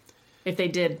 If they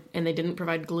did, and they didn't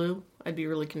provide glue, I'd be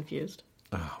really confused.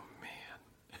 Oh,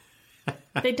 man.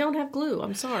 They don't have glue.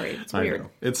 I'm sorry. It's weird. I know.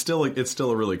 It's still a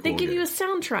really cool game. They give you a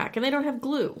soundtrack, and they don't have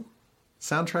glue.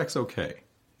 Soundtrack's okay.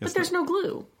 But there's no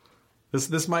glue.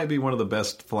 This might be one of the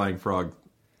best Flying Frog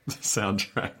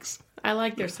soundtracks. I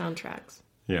like their soundtracks.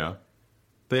 Yeah.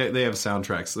 They have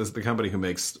soundtracks. The company who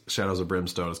makes Shadows of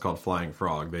Brimstone is called Flying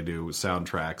Frog. They do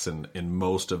soundtracks in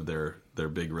most of their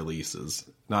big releases.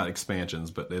 Not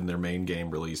expansions, but in their main game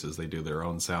releases, they do their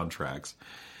own soundtracks.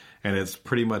 And it's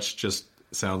pretty much just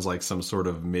sounds like some sort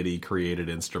of MIDI created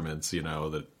instruments,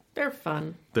 that... They're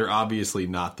fun. They're obviously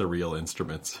not the real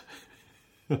instruments.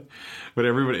 But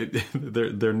everybody,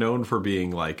 they're known for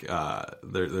being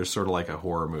they're sort of like a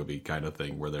horror movie kind of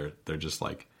thing where they're just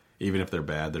even if they're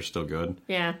bad, they're still good.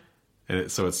 Yeah. And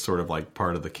so it's sort of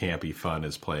part of the campy fun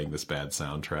is playing this bad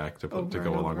soundtrack to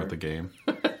go along with the game.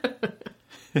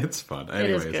 It's fun.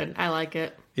 Anyways, it is good. I like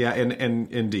it. Yeah, and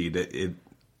indeed,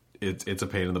 it's a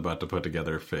pain in the butt to put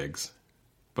together figs,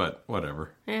 but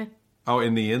whatever. Yeah. Oh,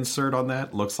 and the insert on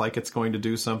that looks like it's going to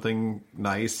do something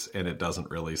nice, and it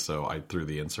doesn't really, so I threw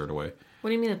the insert away.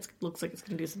 What do you mean it looks like it's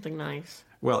going to do something nice?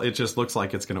 Well, it just looks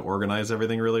like it's going to organize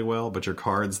everything really well, but your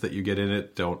cards that you get in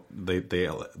it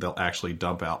they'll actually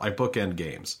dump out. I bookend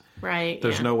games. Right.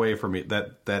 There's no way for me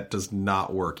that does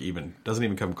not work doesn't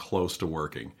even come close to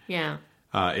working. Yeah.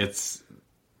 It's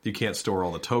You can't store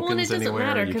all the tokens well, it doesn't anywhere.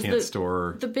 Matter, you can't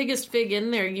store the biggest fig in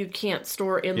there. You can't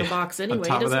store in the box anyway. On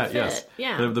top it of that, fit. yes,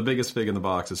 yeah. the biggest fig in the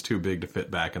box is too big to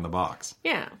fit back in the box.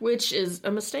 Yeah, which is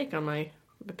a mistake on my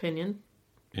opinion.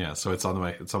 Yeah, so it's on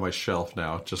my shelf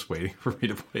now, just waiting for me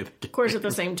to play the game. Of course, at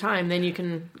the same time, then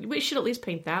we should at least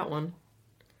paint that one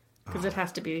because it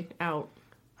has to be out.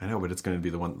 I know, but it's going to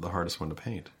be the hardest one to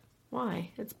paint.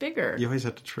 Why? It's bigger. You always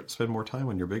have to spend more time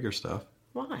on your bigger stuff.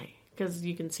 Why? Because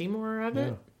you can see more of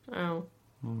it? Oh.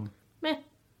 Meh.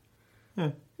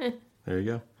 Yeah. There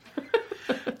you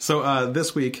go. So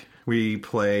this week we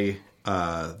play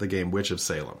the game Witch of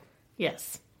Salem.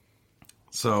 Yes.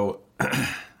 So...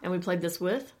 and we played this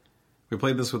with? We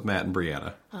played this with Matt and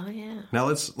Brianna. Oh, yeah. Now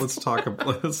let's talk...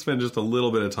 let's spend just a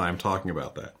little bit of time talking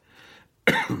about that.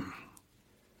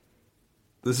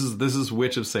 This is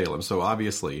Witch of Salem. So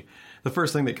obviously, the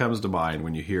first thing that comes to mind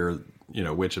when you hear,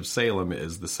 Witch of Salem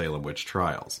is the Salem witch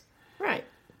trials. Right.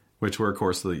 Which were, of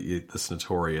course, this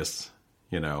notorious,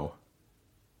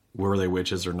 were they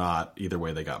witches or not? Either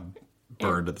way, they got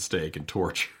burned at the stake and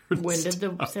tortured. When did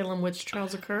the Salem witch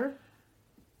trials occur?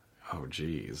 Oh,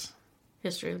 geez.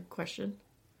 History question.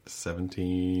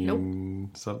 16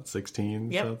 Nope.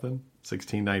 something? Yep.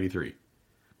 1693.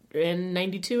 In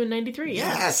 92 and 93,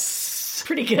 yeah. Yes!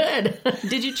 Pretty good.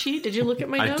 Did you cheat? Did you look at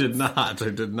my notes? I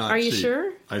did not Are cheat. you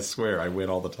sure? I swear, I win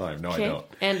all the time. No, okay. I don't.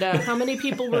 And how many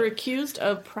people were accused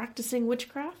of practicing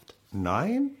witchcraft?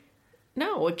 9?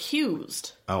 No,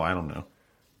 accused. Oh, I don't know.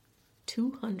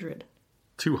 200.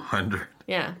 200.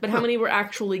 Yeah, but how many were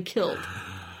actually killed?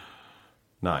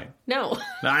 9. No.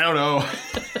 I don't know.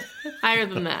 Higher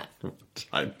than that.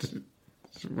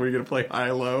 We're going to play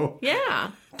high-low?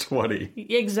 Yeah. 20.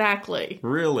 Exactly.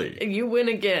 Really? You win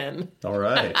again. All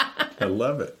right. I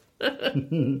love it.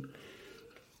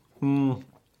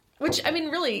 Which,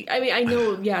 really, I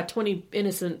know, 20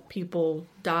 innocent people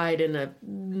died in a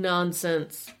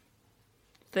nonsense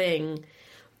thing.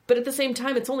 But at the same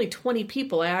time, it's only 20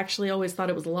 people. I actually always thought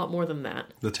it was a lot more than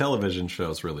that. The television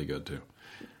show's really good, too.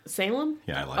 Salem?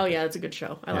 Yeah, I like it. Oh, yeah, it's a good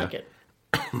show. I like it.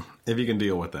 If you can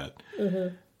deal with that.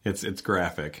 Mm-hmm. It's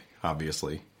graphic,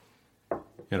 obviously.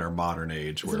 In our modern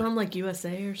age. Is it on,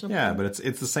 USA or something? Yeah, but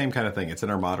it's the same kind of thing. It's in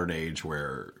our modern age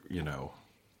where,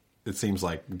 it seems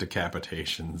like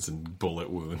decapitations and bullet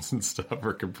wounds and stuff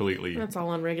are completely... That's all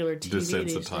on regular TV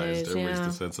desensitized. these days, Everybody's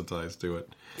desensitized to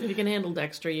it. If you can handle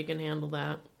Dexter, you can handle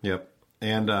that. Yep.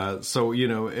 And so,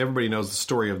 everybody knows the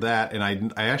story of that. And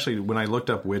I actually, when I looked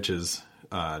up witches,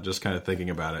 just kind of thinking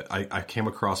about it, I came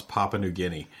across Papua New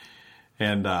Guinea.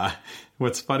 And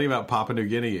what's funny about Papua New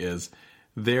Guinea is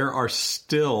there are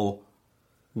still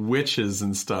witches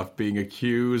and stuff being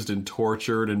accused and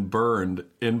tortured and burned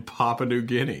in Papua New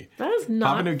Guinea. That is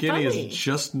not Papua New Guinea funny. is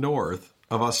just north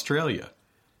of Australia.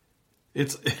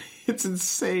 It's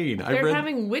insane. They're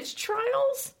having witch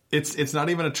trials? It's not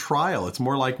even a trial. It's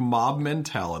more like mob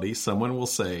mentality. Someone will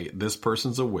say, this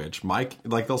person's a witch.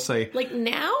 They'll say... Like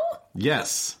now?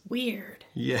 Yes. Weird.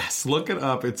 Yes. Look it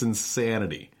up. It's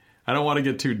insanity. I don't want to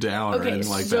get too down or anything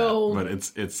like that, but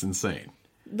it's insane.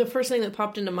 The first thing that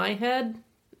popped into my head,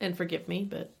 and forgive me,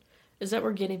 but is that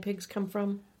where guinea pigs come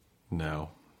from?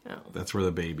 No. Oh. That's where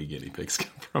the baby guinea pigs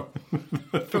come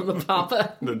from. From the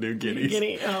papa? The new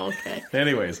guineas. Oh, okay.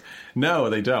 Anyways, no,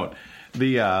 they don't.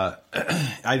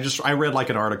 I read like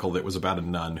an article that was about a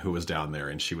nun who was down there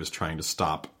and she was trying to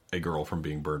stop a girl from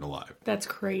being burned alive. That's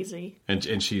crazy.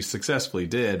 And she successfully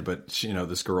did, but she,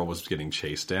 this girl was getting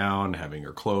chased down, having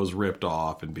her clothes ripped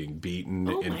off and being beaten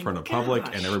in front of public,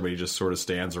 and everybody just sort of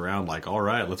stands around like, all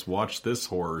right, let's watch this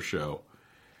horror show.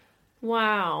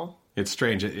 Wow. It's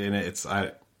strange, and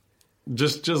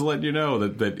just letting you know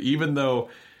that even though,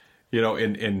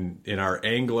 in our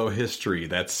Anglo history,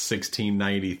 that's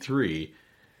 1693,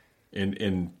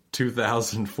 in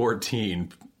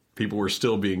 2014, people were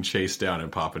still being chased down in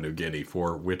Papua New Guinea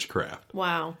for witchcraft.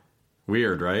 Wow.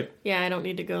 Weird, right? Yeah, I don't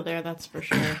need to go there, that's for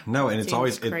sure. No, and it's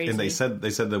always crazy. And they said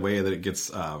the way that it gets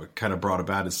kind of brought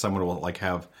about is someone will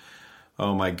have,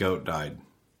 oh, my goat died.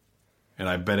 And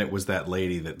I bet it was that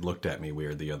lady that looked at me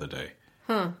weird the other day.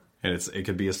 Huh. And it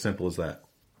could be as simple as that.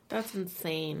 That's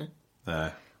insane.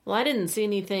 Well, I didn't see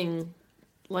anything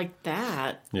like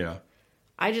that. Yeah.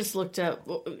 I just looked up...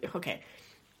 Okay.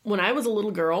 When I was a little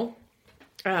girl,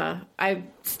 I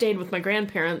stayed with my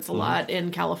grandparents a lot in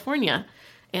California.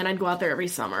 And I'd go out there every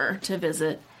summer to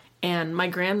visit. And my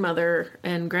grandmother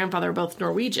and grandfather are both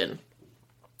Norwegian.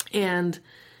 And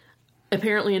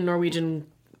apparently in Norwegian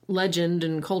legend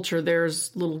and culture,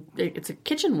 it's a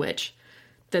kitchen witch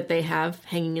that they have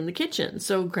hanging in the kitchen.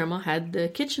 So Grandma had the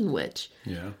kitchen witch.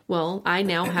 Yeah. Well, I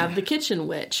now have the kitchen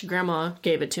witch. Grandma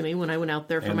gave it to me when I went out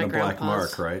there for my grandpa's. Black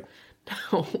mark, right?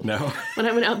 No. When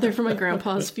I went out there for my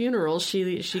grandpa's funeral,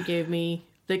 she gave me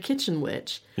the kitchen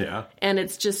witch. Yeah. And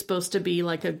it's just supposed to be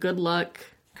like a good luck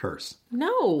curse.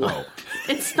 No. Oh.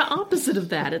 It's the opposite of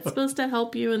that. It's supposed to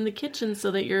help you in the kitchen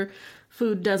so that your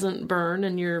food doesn't burn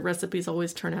and your recipes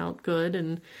always turn out good,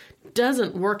 and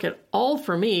doesn't work at all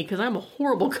for me because I'm a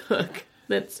horrible cook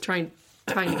that's trying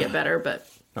to get better, but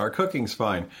our cooking's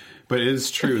fine. But it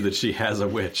is true that she has a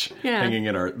witch hanging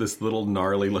in this little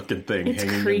gnarly looking thing. It's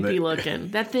hanging creepy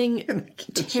looking. That thing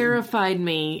terrified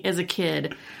me as a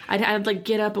kid. I'd like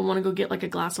get up and want to go get like a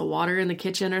glass of water in the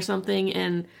kitchen or something,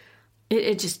 and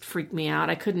it just freaked me out.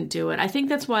 I couldn't do it. I think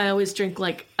that's why I always drink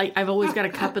I've always got a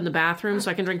cup in the bathroom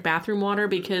so I can drink bathroom water,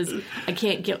 because I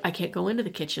can't go into the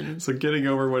kitchen. So getting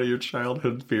over one of your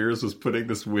childhood fears was putting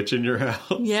this witch in your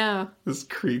house. Yeah. This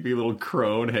creepy little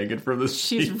crone hanging from the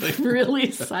ceiling. She's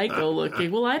really psycho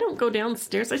looking. Well, I don't go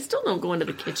downstairs. I still don't go into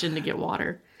the kitchen to get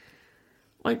water.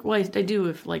 Like, well, I do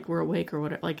if, like, we're awake or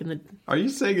whatever, like in the... Are you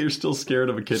saying you're still scared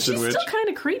of a kitchen witch? She's still kind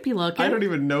of creepy looking. I don't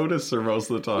even notice her most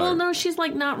of the time. Well, no, she's,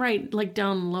 like, not right, like,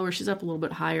 down lower. She's up a little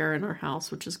bit higher in our house,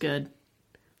 which is good.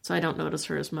 So I don't notice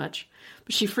her as much.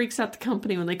 But she freaks out the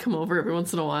company when they come over every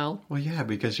once in a while. Well, yeah,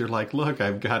 because you're like, look,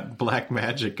 I've got black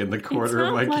magic in the corner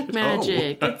of my kitchen. It's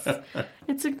not black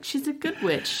magic. She's a good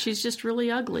witch. She's just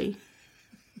really ugly.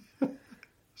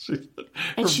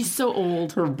 She's so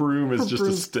old. Her broom is just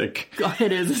a stick. God,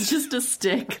 it is. It's just a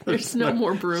stick. There's no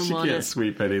more broom on it. She can't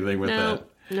sweep anything with that.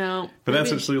 No. But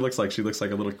that's what she looks like. She looks like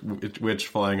a little witch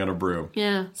flying on a broom.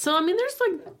 Yeah. So, I mean, there's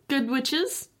like good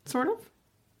witches, sort of.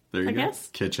 There you go. Guess.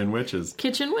 Kitchen witches.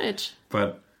 Kitchen witch.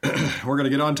 But we're going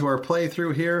to get on to our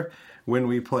playthrough here when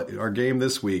we play our game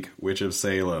this week, Witch of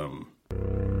Salem.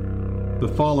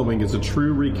 The following is a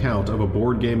true recount of a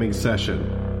board gaming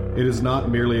session. It is not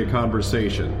merely a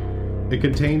conversation. It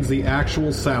contains the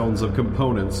actual sounds of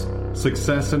components,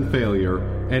 success and failure,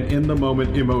 and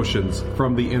in-the-moment emotions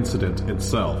from the incident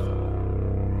itself.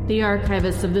 The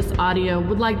archivists of this audio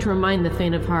would like to remind the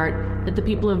faint of heart that the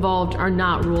people involved are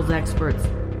not rules experts,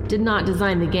 did not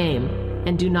design the game,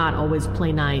 and do not always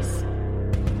play nice.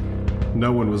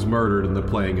 No one was murdered in the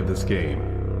playing of this game.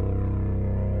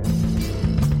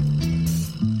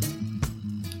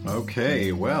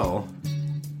 Okay, well...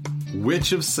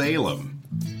 Witch of Salem.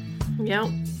 Yep.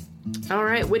 All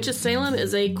right, Witch of Salem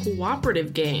is a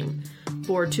cooperative game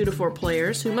for 2 to 4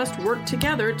 players who must work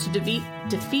together to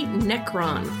defeat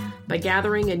Necron by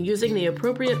gathering and using the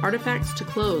appropriate artifacts to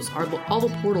close all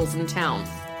the portals in town.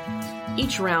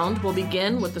 Each round will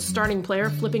begin with the starting player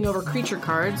flipping over creature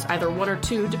cards, either 1 or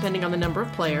 2 depending on the number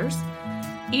of players.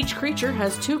 Each creature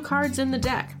has 2 cards in the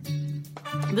deck.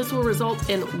 This will result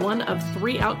in one of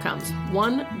 3 outcomes.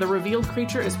 1, the revealed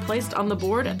creature is placed on the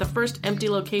board at the first empty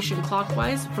location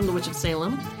clockwise from the Witch of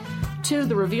Salem. 2,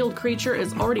 the revealed creature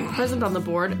is already present on the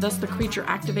board, thus the creature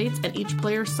activates and each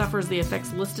player suffers the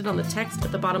effects listed on the text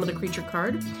at the bottom of the creature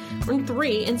card. And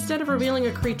 3, instead of revealing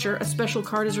a creature, a special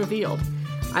card is revealed.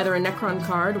 Either a Necron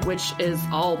card, which is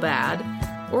all bad,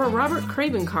 or a Robert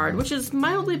Craven card, which is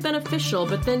mildly beneficial,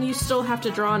 but then you still have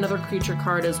to draw another creature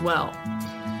card as well.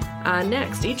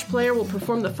 Next, each player will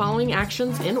perform the following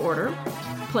actions in order.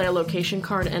 Play a location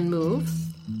card and move.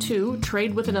 2,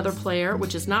 trade with another player,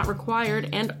 which is not required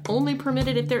and only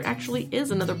permitted if there actually is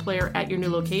another player at your new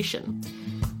location.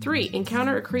 3,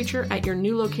 encounter a creature at your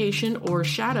new location or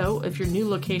shadow if your new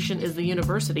location is the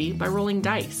university by rolling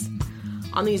dice.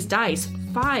 On these dice,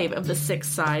 5 of the 6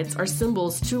 sides are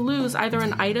symbols to lose either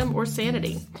an item or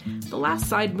sanity. The last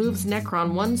side moves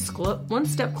Necron one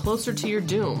step closer to your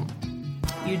doom.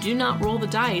 You do not roll the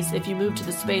dice if you move to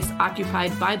the space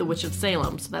occupied by the Witch of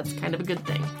Salem, so that's kind of a good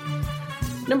thing.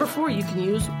 Number 4, you can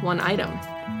use 1 item.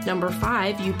 Number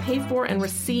 5, you pay for and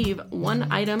receive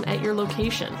 1 item at your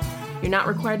location. You're not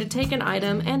required to take an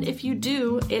item, and if you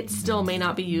do, it still may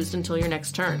not be used until your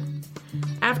next turn.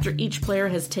 After each player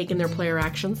has taken their player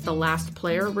actions, the last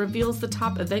player reveals the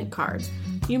top event card.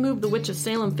 You move the Witch of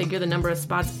Salem figure the number of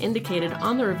spots indicated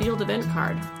on the revealed event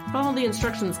card. Follow the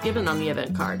instructions given on the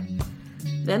event card.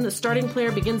 Then the starting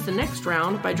player begins the next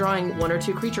round by drawing 1 or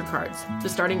 2 creature cards. The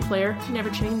starting player never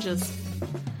changes.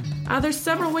 There's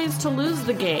several ways to lose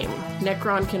the game.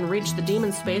 Necron can reach the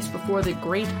demon space before the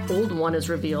Great Old One is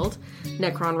revealed.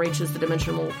 Necron reaches the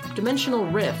dimensional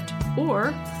rift.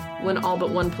 Or, when all but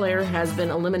 1 player has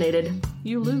been eliminated,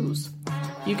 you lose.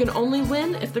 You can only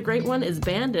win if the Great One is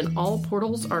banned and all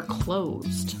portals are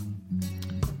closed.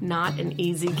 Not an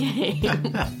easy game.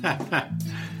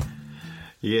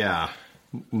 Yeah.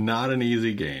 Not an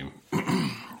easy game.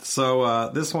 So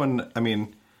this one, I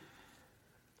mean,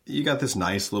 you got this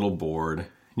nice little board.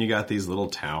 And you got these little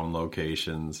town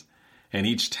locations. And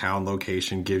each town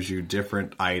location gives you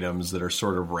different items that are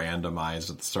sort of randomized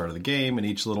at the start of the game. And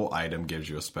each little item gives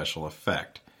you a special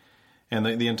effect. And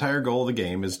the entire goal of the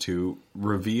game is to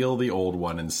reveal the old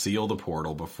one and seal the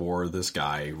portal before this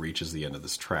guy reaches the end of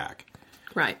this track.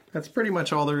 Right. That's pretty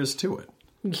much all there is to it.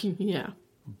 Yeah.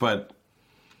 But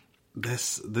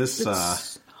this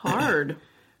It's hard.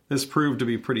 This proved to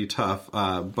be pretty tough.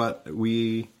 But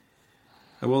we'll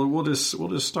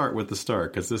just start with the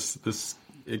start because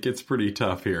it gets pretty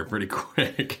tough here pretty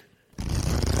quick.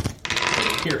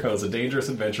 Heroes, a dangerous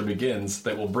adventure begins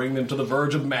that will bring them to the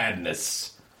verge of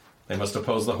madness. They must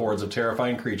oppose the hordes of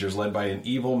terrifying creatures led by an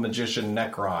evil magician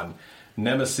Necron,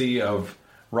 nemesis of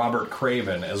Robert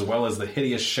Craven, as well as the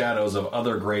hideous shadows of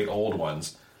other great old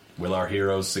ones. Will our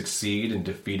heroes succeed in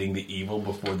defeating the evil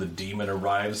before the demon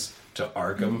arrives to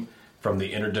Arkham from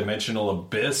the interdimensional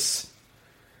abyss?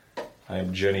 I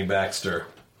am Jenny Baxter.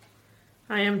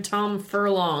 I am Tom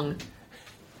Furlong.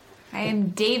 I am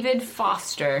David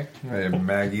Foster. I am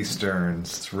Maggie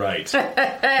Stearns. That's right.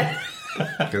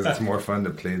 Because it's more fun to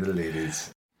play the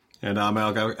ladies. And I'm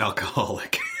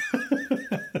alcoholic.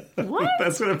 What?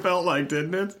 That's what it felt like,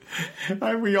 didn't it?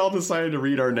 We all decided to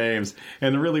read our names.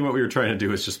 And really what we were trying to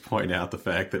do is just point out the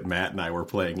fact that Matt and I were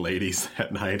playing ladies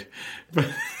that night.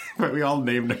 But we all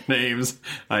named our names.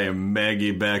 I am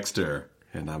Maggie Baxter,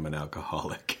 and I'm an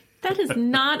alcoholic. That is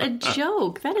not a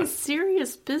joke. That is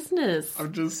serious business.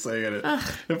 I'm just saying it.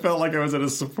 It felt like I was in a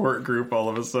support group all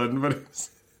of a sudden, but it was...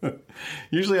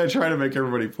 Usually I try to make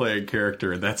everybody play a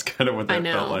character, and that's kind of what that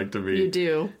felt like to me. You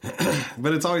do.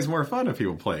 But it's always more fun if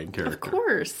people play in character. Of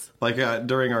course. Like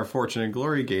during our Fortune and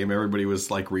Glory game, everybody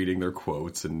was like reading their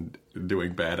quotes and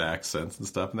doing bad accents and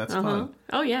stuff, and that's fun.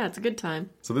 Oh yeah, it's a good time.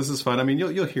 So this is fun. I mean,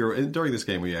 you'll hear during this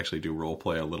game we actually do role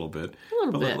play a little bit.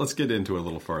 Let's get into it a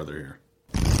little farther here.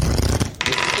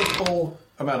 This is the full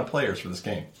amount of players for this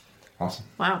game. Awesome.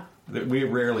 Wow. We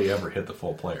rarely ever hit the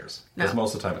full players. Because No.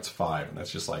 most of the time it's 5, and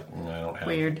that's just like, I don't have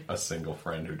Weird. a single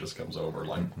friend who just comes over.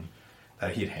 Like,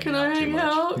 that he'd hang Can out I too hang much.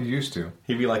 out? You used to.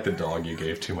 He'd be like the dog you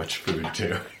gave too much food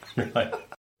to. You're like,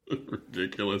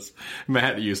 ridiculous.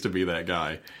 Matt used to be that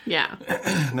guy. Yeah.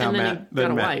 Now and then he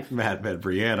got a Matt, wife. Matt met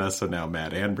Brianna, so now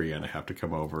Matt and Brianna have to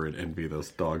come over and be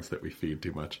those dogs that we feed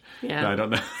too much. Yeah. No, I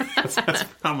don't know. That's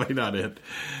probably not it.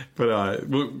 But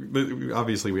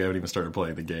obviously we haven't even started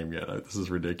playing the game yet. This is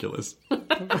ridiculous.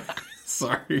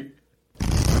 Sorry.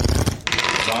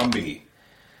 Zombie.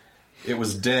 It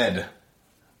was dead.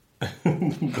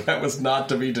 That was not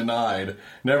to be denied.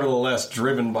 Nevertheless,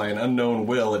 driven by an unknown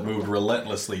will, it moved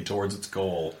relentlessly towards its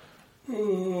goal.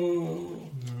 So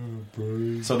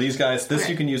these guys,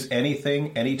 you can use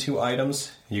anything, any 2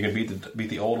 items. You can beat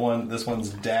the old one. This one's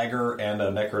Dagger and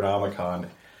a Necronomicon.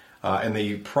 And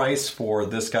the price for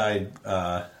this guy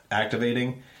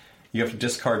activating, you have to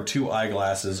discard 2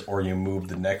 eyeglasses, or you move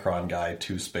the Necron guy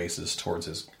 2 spaces towards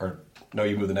his...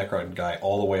 you move the Necron guy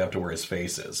all the way up to where his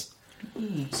face is.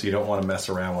 So you don't want to mess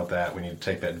around with that. We need to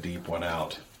take that deep one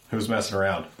out. Who's messing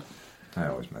around? I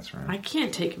always mess around. I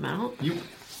can't take him out.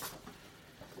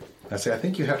 I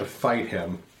think you have to fight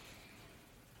him.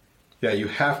 Yeah, you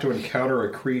have to encounter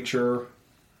a creature.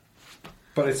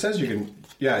 But it says you can...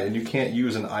 Yeah, and you can't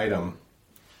use an item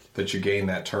that you gain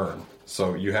that turn.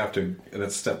 So you have to...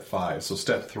 That's step 5. So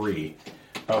step 3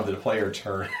 of the player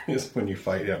turn is when you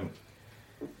fight him.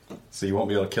 So you won't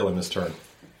be able to kill him this turn.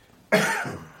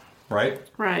 Right?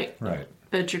 Right. Right.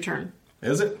 But it's your turn.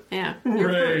 Is it? Yeah. You're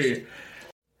first. Hooray!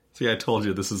 See, I told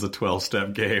you this is a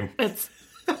 12-step game.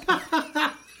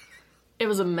 It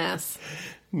was a mess.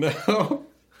 No.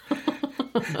 But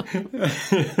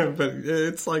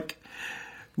it's like...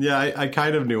 Yeah, I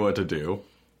kind of knew what to do.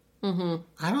 Mm-hmm.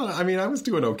 I was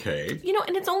doing okay.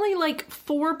 And it's only like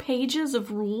 4 pages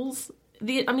of rules.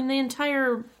 The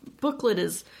entire booklet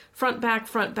is front,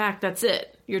 back, that's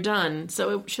it. You're done.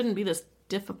 So it shouldn't be this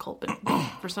difficult, but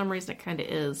for some reason it kind of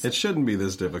is. It shouldn't be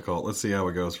this difficult. Let's see how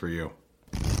it goes for you.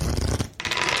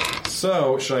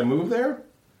 So, should I move there?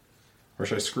 Or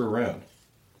should I screw around?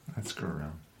 Let's screw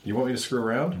around. You want me to screw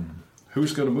around? Mm-hmm.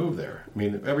 Who's going to move there? I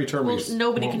mean, every turn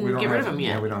nobody can get rid of him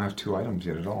yet. Yeah, we don't have 2 items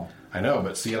yet at all. I know,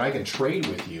 but see, and I can trade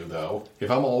with you, though.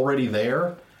 If I'm already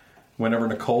there, whenever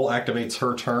Nicole activates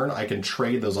her turn, I can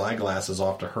trade those eyeglasses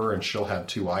off to her, and she'll have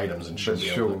 2 items, and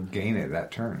she'll gain it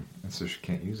that turn, and so she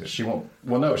can't use it. She won't...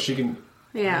 Well, no, she can...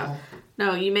 Yeah.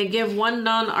 No, you may give 1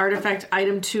 non-artifact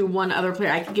item to 1 other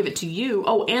player. I can give it to you.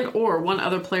 Oh, or 1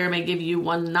 other player may give you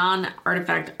 1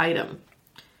 non-artifact item.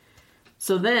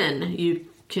 So then you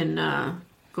can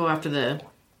go after the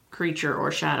creature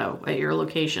or shadow at your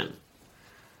location.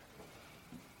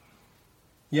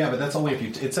 Yeah, but that's only if you.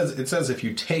 It says if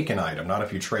you take an item, not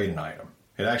if you trade an item.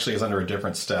 It actually is under a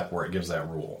different step where it gives that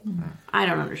rule. I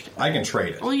don't understand. I can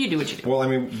trade it. Well, you do what you do. Well, I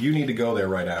mean, you need to go there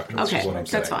right after. Okay, Is what I'm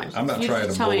saying. that's fine. I'm not trying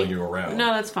to bully you around.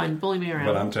 No, that's fine. Bully me around.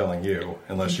 But I'm telling you,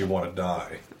 unless you want to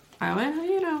die. Well,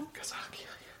 you know. Because I'll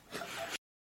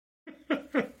kill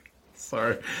you.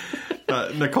 Sorry.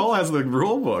 Nicole has the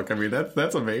rule book. I mean,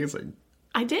 that's amazing.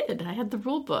 I did. I had the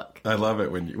rule book. I love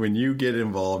it when you get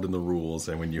involved in the rules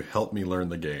and when you help me learn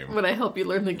the game. When I help you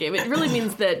learn the game. It really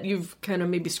means that you've kind of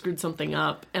maybe screwed something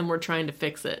up and we're trying to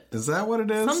fix it. Is that what it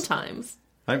is? Sometimes.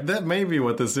 That may be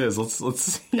what this is. Let's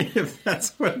see if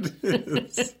that's what it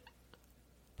is.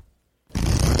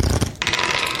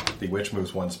 The witch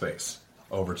moves 1 space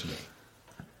over to me.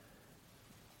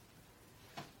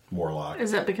 Warlock.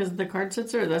 Is that because the card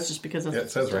sits there, or that's just because of... Yeah,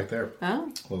 it says right there.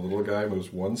 Oh. The little guy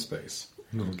moves 1 space.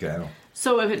 Little gal.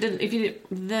 So if you did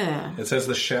there. It says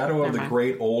the shadow of the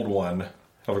great old one,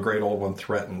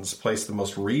 threatens. Place the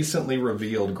most recently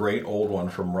revealed great old one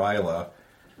from Ryla,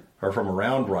 or from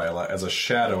around Ryla, as a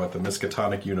shadow at the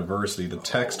Miskatonic University. The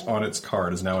text on its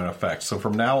card is now in effect. So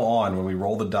from now on, when we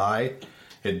roll the die,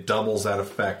 it doubles that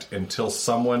effect until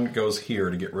someone goes here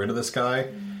to get rid of this guy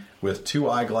with 2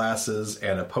 eyeglasses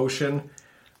and a potion,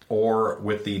 or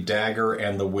with the dagger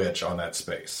and the witch on that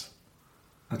space.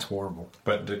 That's horrible.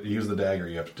 But to use the dagger,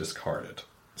 you have to discard it.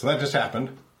 So that just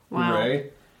happened. Wow. Hooray.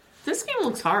 This game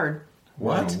looks hard.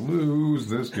 What? Gonna lose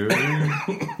this game.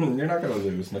 You're not going to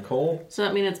lose, Nicole. So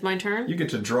that means it's my turn? You get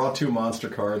to draw 2 monster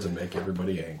cards and make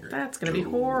everybody angry. That's going to be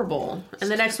horrible. And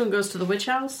the next one goes to the witch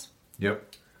house? Yep.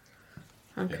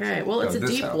 Okay. Yes. Well, it's a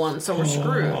this deep house. one, so we're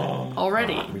screwed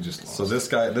already. We just lost. So this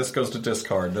goes to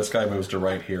discard. This guy moves to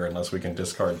right here unless we can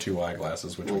discard 2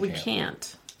 eyeglasses, which Well, we we can't.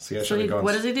 can't. See, I So should have gone.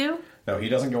 what does he do? No, he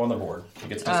doesn't go on the board. He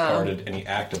gets discarded and he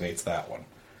activates that one.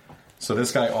 So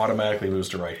this guy automatically moves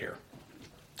to right here.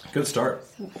 Good start.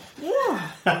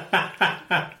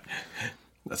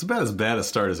 That's about as bad a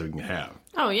start as we can have.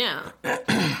 Oh, yeah.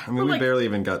 I mean, we barely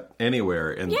even got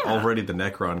anywhere, and Yeah. already the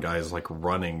Necron guy is like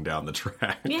running down the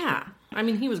track. Yeah. I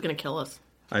mean, he was going to kill us.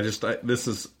 This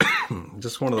is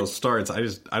just one of those starts.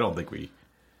 I don't think we.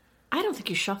 I don't think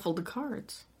you shuffled the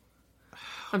cards.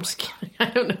 I'm just kidding. I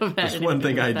don't know if that. There's one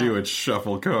thing I do, it's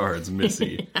shuffle cards,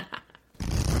 Missy.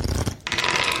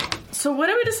 So what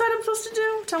do we decide I'm supposed to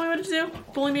do? Tell me what to do.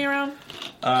 Bully me around.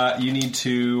 You need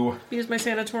to. Use my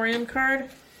sanatorium card.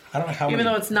 I don't know how Even many.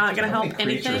 though it's not going to how help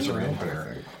many creatures anything. are in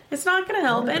here. It's not going to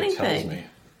help It tells anything. me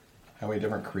how many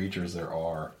different creatures there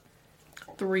are.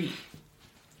 3.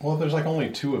 Well, if there's like only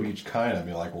 2 of each kind, I'd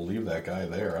be like, we'll leave that guy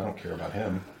there. I don't care about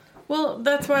him. Well,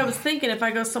 that's why I was thinking if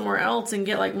I go somewhere else and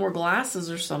get like more glasses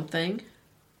or something.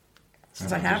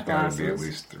 Since I have There's gotta be at glasses.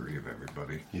 least 3 of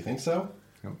everybody. You think so?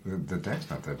 No, the deck's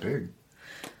not that big.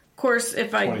 Of course,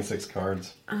 if I 26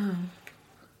 cards. Oh, I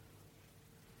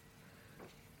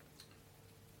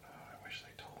wish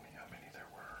they told me how many there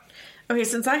were. Okay,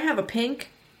 since I have a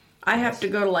pink, I have to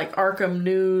go to like Arkham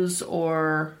News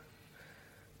or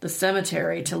the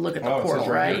cemetery to look at the It portal,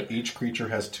 says right? here, each creature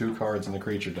has 2 cards in the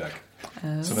creature deck. So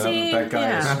now See, that guy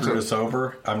yeah. has screwed us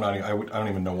over, I don't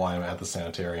even know why I'm at the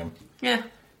sanitarium. Yeah.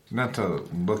 Not to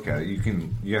look at it.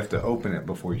 You have to open it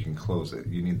before you can close it.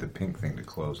 You need the pink thing to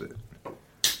close it.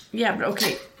 Yeah,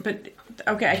 but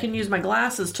okay, I can use my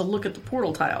glasses to look at the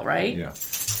portal tile, right? Yeah.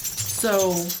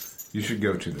 So, You should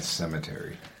go to the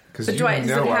cemetery. Because but does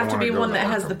it have to be one that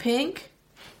has the pink?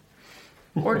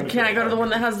 Or can I go to the one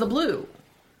that has the blue?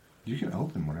 You can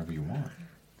open whatever you want.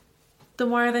 Then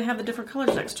why do they have the different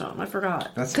colors next to them? I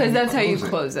forgot. Because that's how you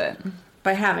close it.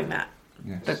 By having that.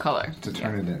 Yes. The color. To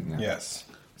turn it in, yeah. Yes.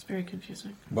 It's very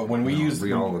confusing. But when we use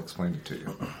We all explained it to you.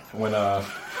 when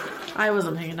I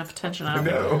wasn't paying enough attention. I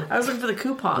was looking for the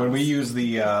coupons. when we use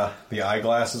the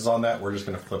eyeglasses on that, we're just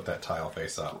going to flip that tile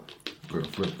face up.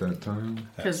 Flip that time.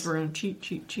 Because we're going to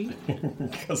cheat.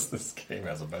 Because this game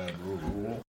has a bad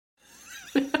rule.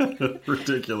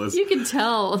 Ridiculous. You can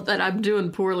tell that I'm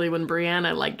doing poorly when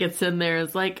Brianna like gets in there and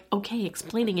is like, okay,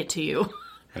 explaining it to you.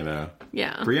 I know.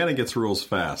 Yeah. Brianna gets rules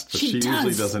fast, but She she usually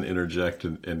does. doesn't interject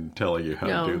in telling you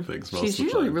how to do things most she's of the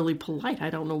usually time. really polite. I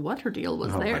don't know what her deal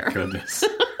was Oh there. my goodness.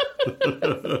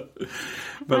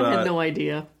 I had no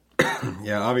idea.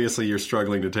 Yeah, obviously you're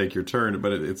struggling to take your turn,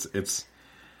 but it's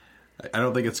I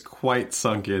don't think it's quite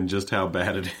sunk in just how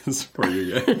bad it is for you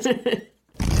yet.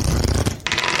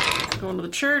 Going to the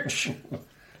church.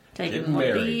 Taking Getting one of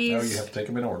married. these. No, you have to take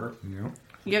them in order. Yep.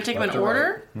 You have to take them Left in to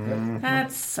order? right. Mm-hmm.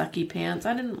 That's sucky pants.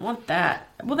 I didn't want that.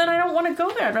 Well, then I don't want to go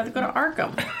there. I'd rather go to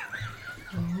Arkham.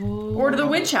 Or to the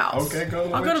witch house. Okay, go to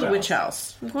the I'll witch go to the house. witch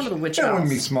house. I'm going to the witch That wouldn't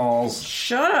be house. Smalls.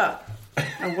 Shut up.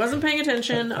 I wasn't paying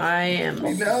attention. I am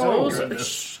No, so...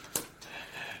 goodness.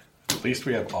 At least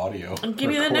we have audio. I'll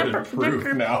give you the recorded number.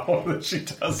 proof now that she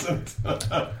doesn't.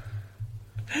 I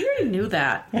already knew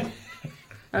that.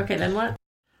 Okay, then what?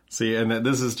 See, and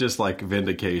this is just like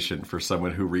vindication for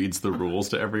someone who reads the rules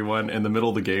to everyone. In the middle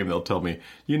of the game, they'll tell me,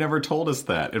 you never told us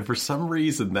that. And for some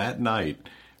reason that night,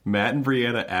 Matt and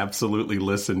Brianna absolutely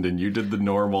listened, and you did the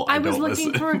normal, I was don't looking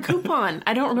listen. for a coupon.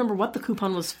 I don't remember what the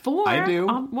coupon was for. I do.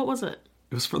 What was it?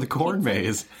 It was for the corn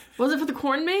maze. Was it for the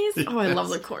corn maze? Oh, I love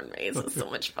the corn maze. It's so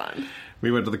much fun.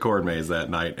 We went to the corn maze that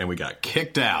night, and we got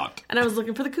kicked out. And I was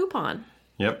looking for the coupon.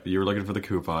 Yep, you were looking for the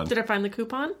coupon. Did I find the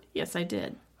coupon? Yes, I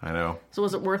did. I know. So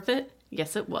was it worth it?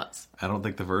 Yes, it was. I don't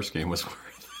think the first game was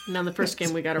worth it. Now, the first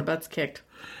game, we got our butts kicked.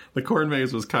 The corn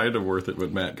maze was kind of worth it,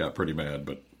 but Matt got pretty mad.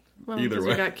 But Well, either because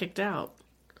way, we got kicked out.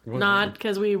 Not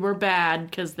because we were bad,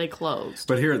 because they closed.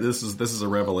 But here, this is a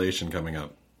revelation coming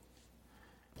up.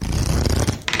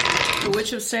 The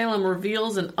Witch of Salem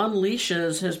reveals and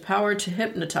unleashes his power to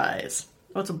hypnotize.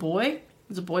 Oh, it's a boy?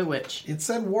 It's a boy witch. It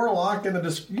said warlock in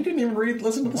the you didn't even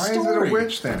listen to the Why story. is it a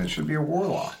witch then? It should be a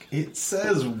warlock. It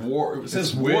says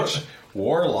witch.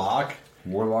 Warlock.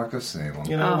 Warlock of Salem.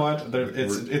 You know what?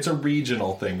 It's a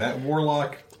regional thing. That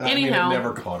warlock. Anyhow, I mean, it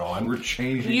never caught on. We're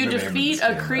changing. You the name of defeat this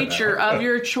a game. creature of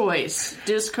your choice.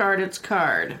 Discard its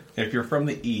card. If you're from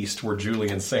the east, where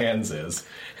Julian Sands is,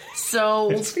 So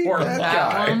it's warlock.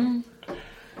 that one.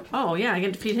 Oh yeah, I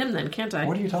can defeat him then, can't I?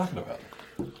 What are you talking about?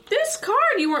 This card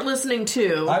you weren't listening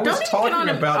to. I was Don't even talking get on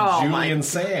about oh, Julian my.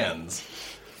 Sands.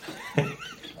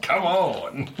 Come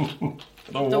on.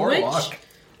 the The warlock. Witch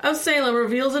of Salem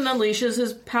reveals and unleashes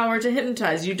his power to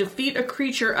hypnotize. You defeat a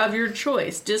creature of your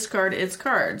choice. Discard its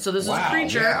card. So this is a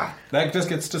creature. Yeah. That just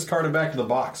gets discarded back to the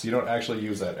box. You don't actually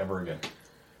use that ever again.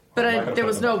 But I'm not gonna there put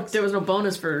was it in the no box. there was no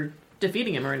bonus for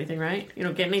defeating him or anything, right? You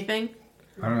don't get anything.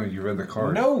 I don't know. You read the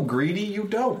card. No, Greedy, you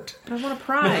don't. But I want a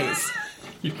prize.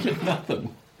 You get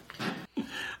nothing.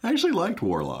 I actually liked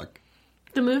Warlock.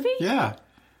 The movie? Yeah.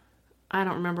 I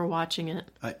don't remember watching it.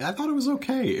 I thought it was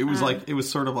okay. It was it was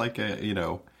sort of like a,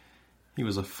 he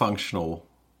was a functional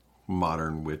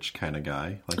modern witch kind of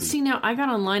guy. Like See, now I got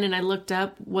online and I looked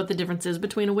up what the difference is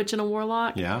between a witch and a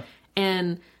warlock. Yeah.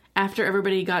 And after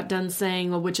everybody got done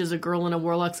saying a witch is a girl and a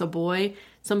warlock's a boy,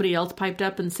 somebody else piped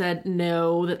up and said,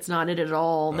 no, that's not it at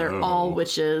all. They're all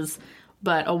witches.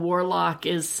 But a warlock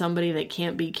is somebody that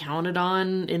can't be counted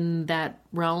on in that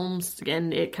realms.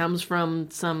 And it comes from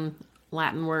some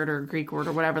Latin word or Greek word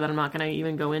or whatever that I'm not going to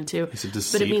even go into. He's a But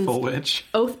it means deceitful witch.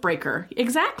 Oathbreaker.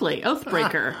 Exactly.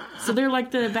 Oathbreaker. So they're like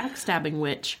the backstabbing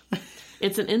witch.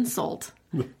 It's an insult,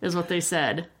 is what they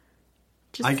said.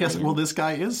 Just I guess, saying. well, this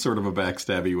guy is sort of a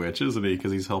backstabby witch, isn't he?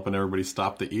 Because he's helping everybody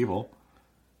stop the evil.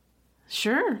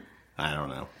 Sure. I don't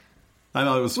know. I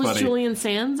thought it was Was funny. Julian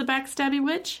Sands a backstabby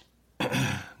witch?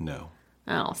 No.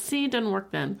 Oh, see, it doesn't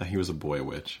work then. He was a boy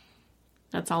witch.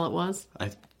 That's all it was. I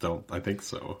think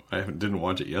so. Didn't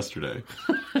watch it yesterday.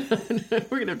 We're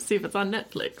going to have to see if it's on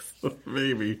Netflix.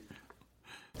 Maybe.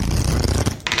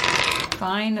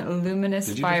 Fine, luminous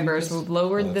Did you fibers defeat this?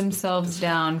 lowered Oh, that's themselves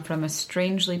down from a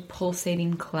strangely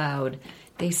pulsating cloud.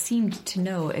 They seemed to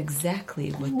know exactly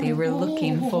what they were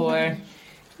looking for.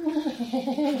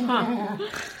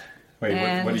 Wait,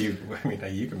 And- what do you... I mean,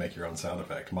 you can make your own sound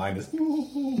effect. Mine is...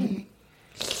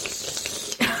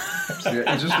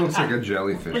 Yeah, it just looks like a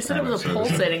jellyfish. They said it was a kinda, so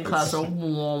pulsating it's- cloud, so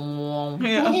wom, wom.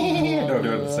 No,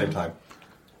 do it at the same time.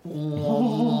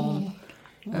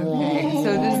 Okay,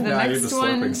 so does the I need the next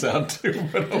slurping one? sound too.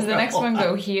 But Does the next one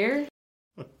go here?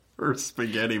 or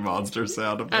spaghetti monster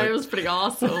sound It effect. was pretty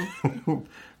awesome.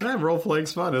 Role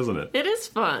playing's fun, isn't it? It is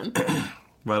fun.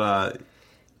 But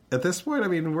at this point, I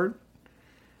mean,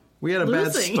 we had a bad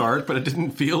Losing. start, but it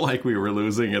didn't feel like we were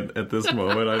losing at this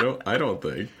moment. I don't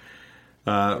think.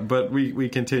 But we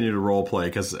continue to role play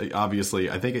because obviously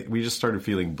I think we just started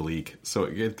feeling bleak, so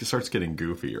it starts getting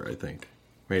goofier. I think.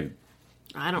 Wait,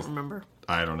 I don't remember.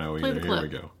 I don't know Play either. the Here we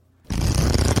clip. go.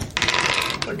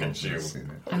 Look at you, seen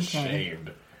it. Okay.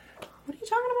 ashamed, What are you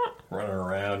talking about? running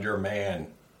around. You're a man.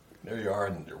 There you are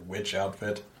in your witch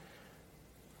outfit.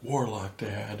 Warlock,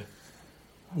 Dad.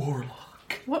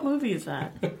 Warlock. What movie is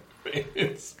that?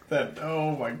 It's that.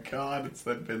 Oh my God! It's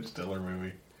that Ben Stiller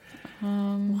movie.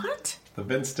 What? The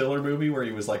Ben Stiller movie where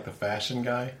he was like the fashion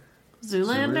guy.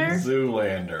 Zoolander?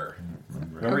 Zoolander.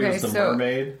 Remember he Okay, was the so-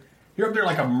 mermaid? You're up there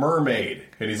like a mermaid.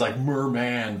 And he's like,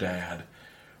 Merman, Dad.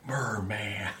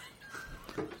 Merman.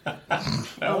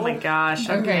 Oh my gosh.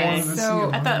 Okay, Okay.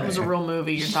 so I thought it was a real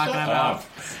movie you're talking about.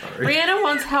 Sorry. Brianna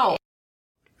wants help.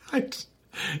 I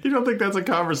You don't think that's a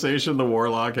conversation the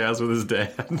warlock has with his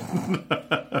dad?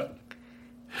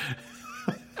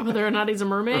 Whether or not he's a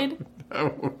mermaid?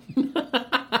 No.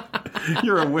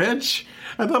 You're a witch?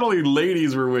 I thought only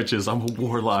ladies were witches. I'm a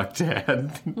warlock,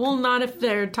 Dad. Well, not if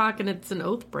they're talking it's an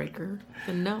oath breaker.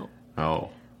 Then no. Oh.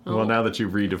 Well, now that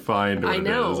you've redefined what it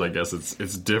is, I guess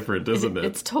it's different, isn't it?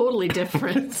 It's totally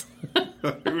different.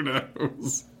 Who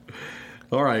knows?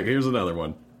 All right, here's another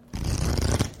one.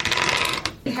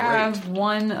 We have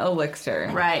one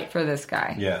elixir for this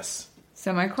guy. Yes.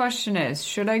 So my question is,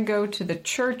 should I go to the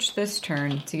church this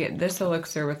turn to get this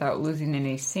elixir without losing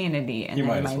any sanity, and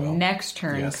then my next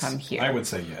turn come here? I would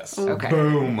say yes. Okay.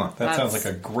 Boom. That sounds like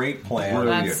a great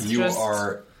plan. You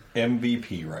are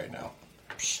MVP right now.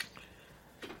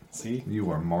 See? You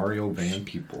are Mario Van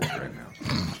Peebles right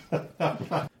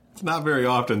now. It's not very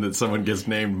often that someone gets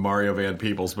named Mario Van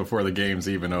Peebles before the game's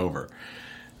even over.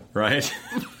 Right?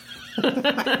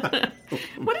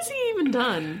 What has he even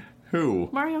done? Who?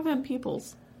 Mario Van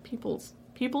Peebles. Peoples?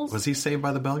 Was he Saved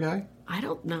by the Bell guy? I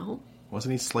don't know.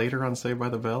 Wasn't he Slater on Saved by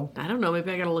the Bell? I don't know.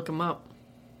 Maybe I gotta look him up.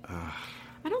 I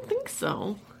don't think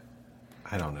so.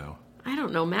 I don't know. I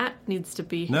don't know. Matt needs to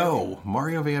be here. No,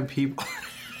 Mario Van Peebles.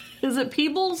 Is it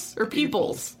Peebles or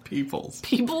Peoples? Peoples.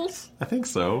 Peebles? I think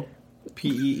so.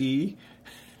 P-E-E?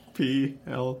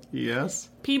 P-L-E-S?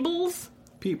 Peebles?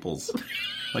 Peoples.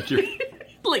 Like you're...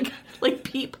 like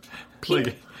peep.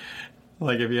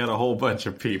 Like if you had a whole bunch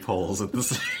of peepholes at the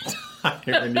same time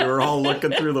and you were all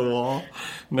looking through the wall.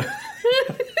 No.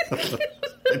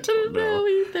 I don't know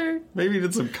either. Maybe he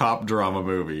did some cop drama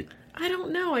movie. I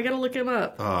don't know. I gotta look him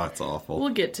up. Oh, it's awful. We'll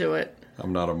get to it.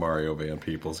 I'm not a Mario Van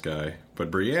Peebles guy, but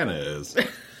Brianna is.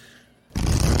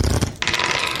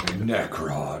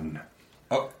 Necron.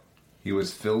 Oh. He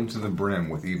was filled to the brim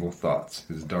with evil thoughts.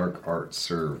 His dark art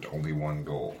served only one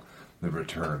goal. The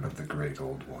return of the Great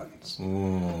Old Ones.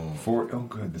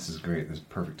 Good, this is great. This is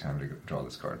perfect time to draw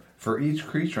this card. For each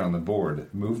creature on the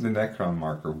board, move the Necron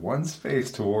marker one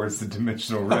space towards the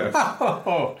Dimensional Rift.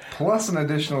 Plus an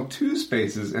additional 2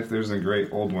 spaces if there's a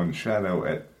Great Old One shadow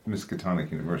at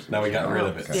Miskatonic University. Now we got rid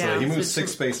of it. Okay. Yeah, so he moves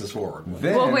 6 spaces forward.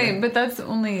 Then, well, wait, but that's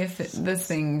only if this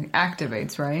thing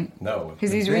activates, right? No.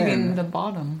 Because he's reading the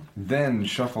bottom. Then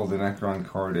shuffle the Necron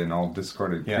card and all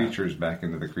discarded creatures back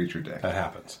into the creature deck. That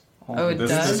happens. Oh, it does?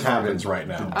 This happens right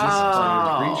now.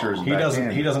 Creatures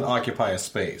He doesn't occupy a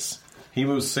space. He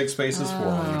moves 6 spaces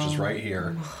forward, which is right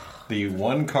here. The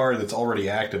one card that's already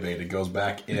activated goes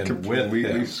back in with him.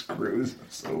 Completely screws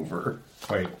us over.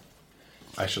 Wait,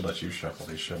 I should let you shuffle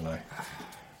these, shouldn't I?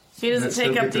 He doesn't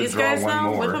take up these guys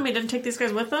though with him. He didn't take these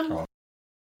guys with him.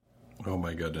 Oh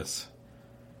my goodness!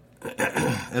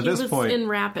 At this point, in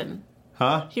Rappin'.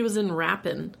 Huh? He was in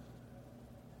Rappin'.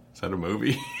 Is that a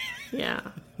movie? Yeah.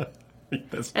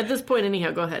 At this point,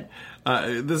 anyhow, go ahead.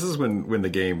 This is when the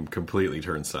game completely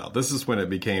turned south. This is when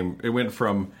it went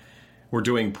from we're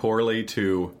doing poorly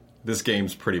to this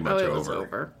game's pretty much over. Was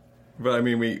over. But I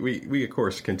mean, we of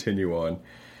course continue on,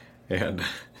 and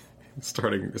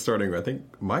starting. I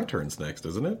think my turn's next,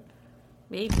 isn't it?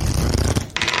 Maybe.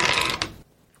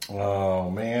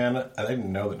 Oh man, I didn't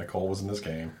know that Nicole was in this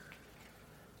game.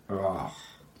 Oh.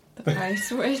 The ice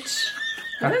switch.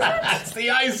 What is it? That's the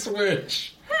ice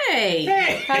switch. Hey!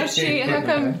 How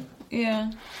come?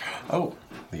 Yeah. Oh,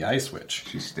 the ice switch.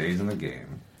 She stays in the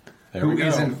game. There we go. Who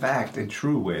is in fact a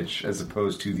true witch, as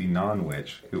opposed to the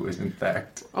non-witch, who is in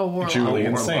fact a warlock.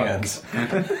 Julian Sands.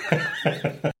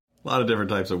 A lot of different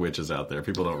types of witches out there.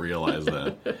 People don't realize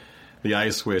that. The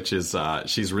ice witch is,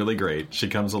 she's really great. She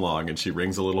comes along and she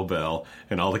rings a little bell,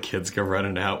 and all the kids go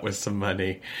running out with some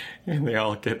money, and they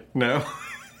all get, no.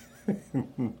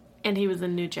 And he was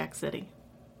in New Jack City.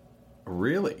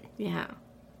 Really? Yeah.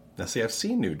 Now, see, I've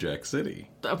seen New Jack City.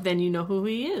 Then you know who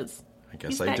he is. I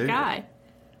guess He's I do. That guy.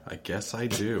 I guess I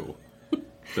do.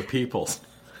 The peoples.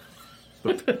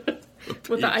 With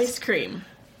the ice cream.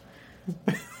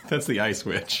 That's the ice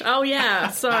witch. Oh, yeah.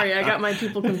 Sorry, I got my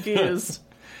people confused.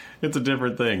 It's a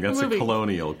different thing. That's a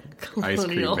colonial ice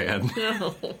cream man.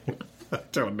 No. I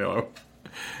don't know.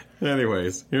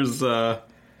 Anyways, here's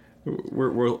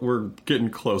we're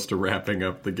getting close to wrapping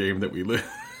up the game that we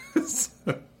lose.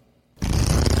 I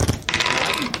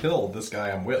can kill this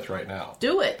guy I'm with right now.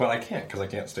 Do it. But I can't because I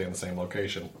can't stay in the same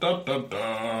location. Dun, dun,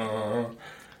 dun.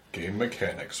 Game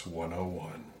Mechanics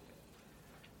 101.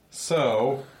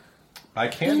 So, I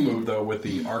can move, though, with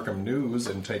the Arkham News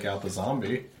and take out the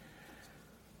zombie.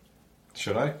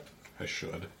 Should I? I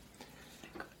should.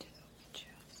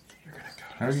 You're gonna go.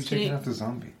 How are you taking out the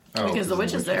zombie? Oh, because the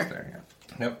witch is there. Yeah.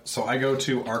 Yep. So I go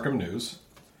to Arkham News.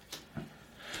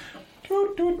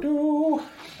 Do.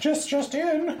 Just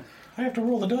in. I have to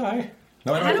roll the die.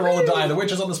 No, I don't have to roll a die. The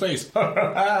witch is on the space.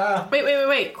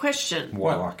 Wait. Question.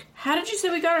 Warlock. How did you say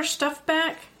we got our stuff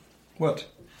back? What?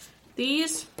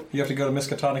 These? You have to go to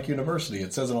Miskatonic University.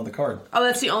 It says it on the card. Oh,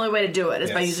 that's the only way to do it,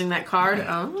 is by Yes. using that card?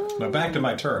 Oh. Now back to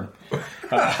my turn.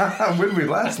 When we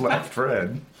last left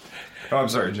Fred. Oh, I'm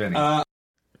sorry, Jenny. Oh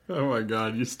my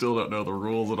god, you still don't know the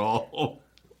rules at all.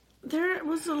 There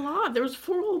was a lot. There was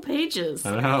 4 whole pages.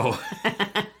 I know.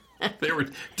 They were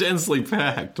densely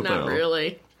packed, though. Not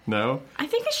really. No? I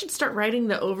think I should start writing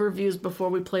the overviews before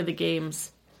we play the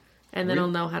games. And then I'll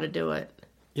know how to do it.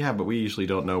 Yeah, but we usually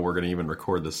don't know we're going to even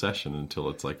record the session until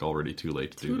it's like already too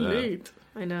late to do that. Too late.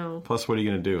 I know. Plus, what are you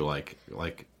going to do? Like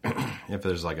if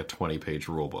there's like a 20-page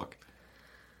rule book?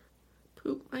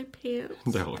 Poop my pants.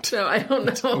 Don't. No, I don't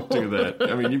know. Don't do that.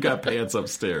 I mean, you've got pants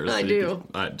upstairs. I so do.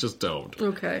 Just don't.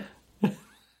 Okay.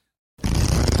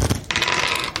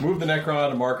 Move the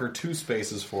Necron marker 2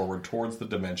 spaces forward towards the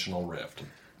dimensional rift.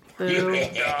 Boo.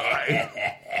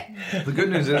 The good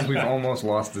news is we've almost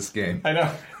lost this game. I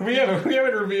know. We haven't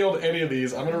revealed any of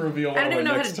these. I'm going to reveal one on my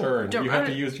next turn. You have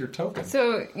to use your token.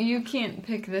 So you can't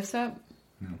pick this up?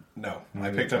 No. I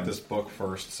picked up this book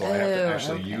first, so I have to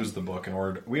actually use the book in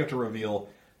order. We have to reveal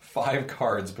 5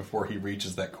 cards before he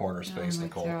reaches that corner space,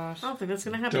 Nicole. Gosh. I don't think that's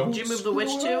going to happen. Did you move the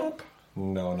witch too?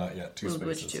 No, not yet. 2 Move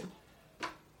the spaces. witch too.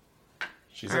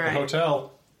 She's All at right. the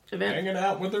hotel, Event. hanging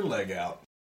out with her leg out.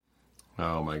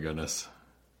 Oh my goodness.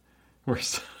 We're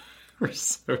so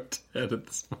dead at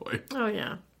this point. Oh,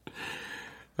 yeah.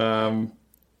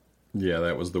 Yeah,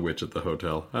 that was the witch at the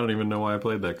hotel. I don't even know why I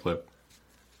played that clip.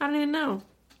 I don't even know.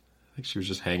 I think she was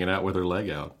just hanging out with her leg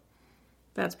out.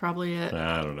 That's probably it.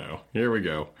 I don't know. Here we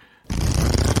go.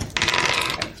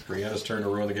 It's Brianna's turn to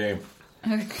ruin the game.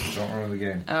 Don't ruin the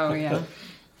game. Oh, yeah.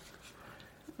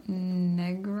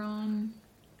 Negron?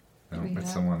 No,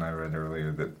 it's someone I read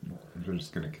earlier that they're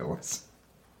just going to kill us.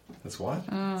 That's what?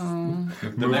 Oh.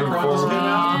 The Necrons came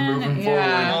out? Moving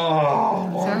Yeah.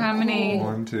 forward. So how many?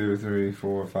 1, 2, 3,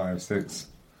 4, 5, 6.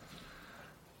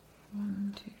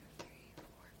 1, 2.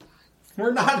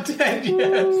 We're not dead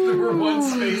yet. We're 1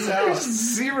 space out.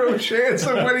 0 chance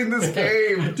of winning this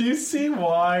game. Do you see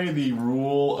why the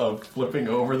rule of flipping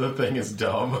over the thing is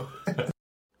dumb?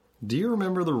 Do you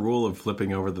remember the rule of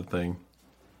flipping over the thing?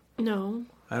 No.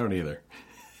 I don't either.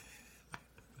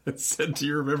 It said, do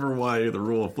you remember why the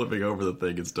rule of flipping over the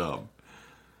thing is dumb?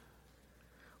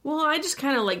 Well, I just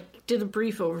kind of did a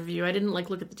brief overview. I didn't look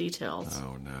at the details.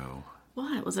 Oh no.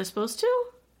 What? Was I supposed to?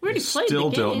 We already played Still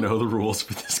the game. don't know the rules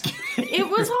for this game. It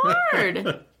was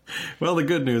hard. Well, the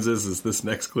good news is this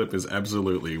next clip is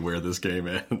absolutely where this game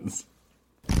ends.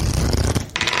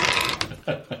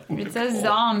 It's a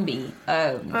zombie.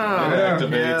 Oh.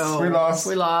 Activates. We lost.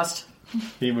 We lost.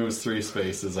 He moves 3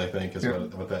 spaces, I think, is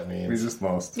what that means. We just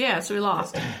lost. Yeah, so we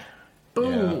lost.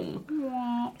 Boom.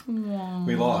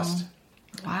 We lost.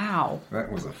 Wow.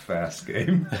 That was a fast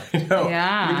game. No,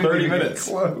 Yeah. 30 minutes.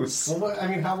 Close. Well, I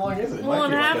mean, how long is it? Well,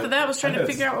 and half of that was trying to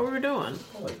figure out what we were doing.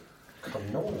 Like,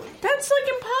 cannoli. That's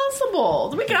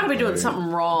impossible. We gotta be doing something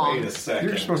wrong. Wait a second.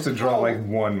 You're supposed to draw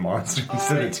 1 monster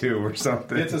instead of 2 or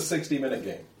something. It's a 60-minute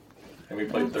game. And we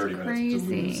played 30 minutes.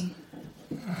 Crazy.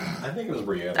 I think it was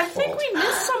Brianne's I think fault. we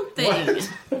missed something.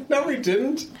 What? No, we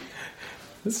didn't.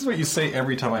 This is what you say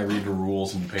every time I read the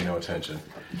rules and you pay no attention.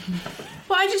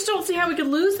 Well, I just don't see how we could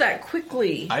lose that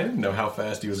quickly. I didn't know how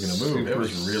fast he was going to move. It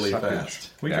was really Super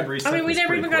fast. suckage. We Yeah. could reset I mean, we this never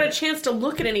pretty even got a quick. chance to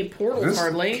look at any portals, This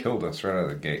hardly. killed us right out of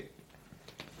the gate.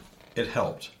 It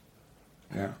helped.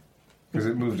 Yeah. Because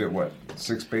it moved at what?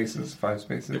 6 spaces? 5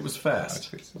 spaces? It was 5 fast.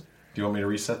 spaces. Do you want me to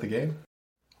reset the game?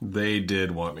 They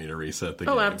did want me to reset the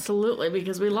game. Oh, absolutely,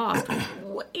 because we lost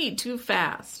way too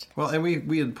fast. Well, and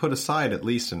we had put aside at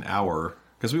least an hour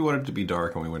because we wanted it to be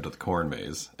dark when we went to the corn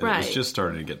maze. And it was Right. just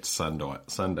starting to get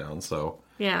sundown, so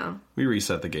Yeah. we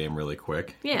reset the game really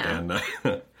quick. Yeah. And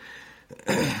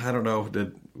I don't know.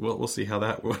 We'll see how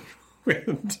that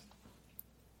went.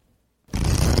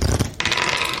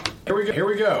 Here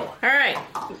we go. All right.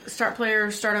 Start player,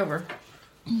 start over.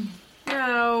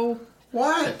 No.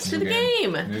 What? To the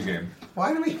game. New game.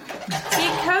 Why do we?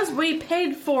 Because we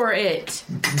paid for it.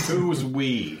 Who's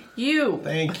we? You.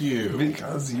 Thank you.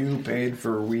 Because you paid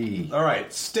for Wii. All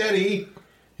right, steady.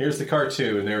 Here's the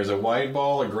cartoon. There's a white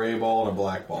ball, a gray ball, and a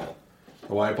black ball.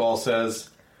 The white ball says,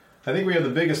 I think we have the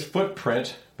biggest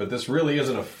footprint, but this really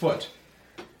isn't a foot.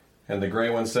 And the gray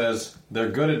one says, they're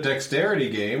good at dexterity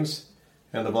games.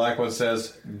 And the black one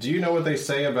says, do you know what they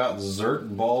say about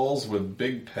Zert balls with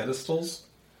big pedestals?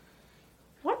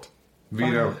 What?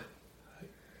 Vito.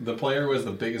 The player who has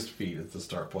the biggest feet is the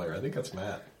start player. I think that's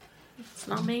Matt. It's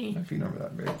not me. My feet aren't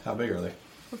that big. How big are they?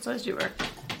 What size do you wear?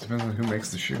 Depends on who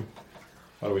makes the shoe.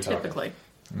 What are we talking? Typically.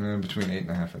 Between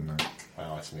 8.5 and 9.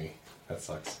 Wow, that's me. That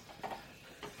sucks.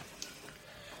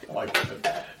 I like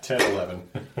 10, 11.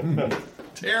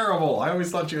 Terrible. I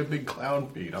always thought you had big clown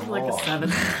feet. I'm like wrong. a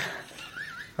 7.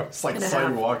 I was like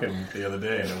side walking the other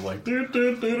day, and I was like,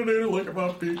 look at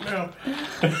my feet now.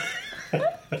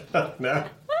 No.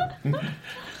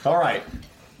 All right.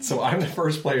 So I'm the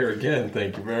first player again.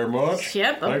 Thank you very much.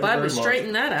 Yep, I'm glad we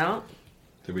straightened that out.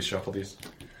 Did we shuffle these?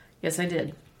 Yes, I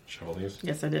did. Shuffle these?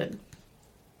 Yes, I did.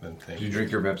 Then thank Did you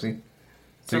drink your Pepsi?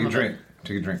 Take a drink.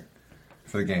 Take a drink.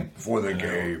 For the game. For the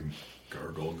game.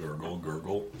 Gurgle, gurgle,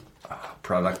 gurgle.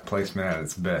 Product placement at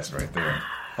its best right there.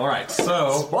 All right,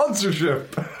 so...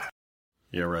 Sponsorship!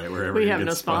 Yeah, right. Wherever we have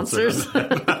no sponsors.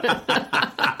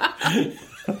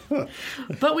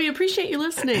 But we appreciate you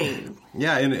listening.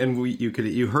 Yeah, and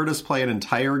you heard us play an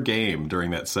entire game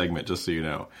during that segment, just so you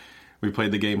know. We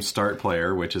played the game Start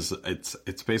Player, which is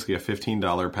it's basically a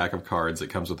 $15 pack of cards.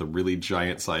 It comes with a really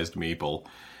giant-sized meeple,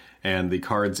 and the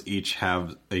cards each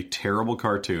have a terrible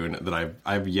cartoon that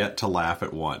I've yet to laugh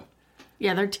at one.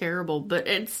 Yeah, they're terrible, but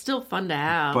it's still fun to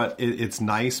have. But it's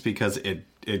nice because it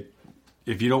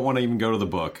if you don't want to even go to the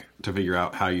book to figure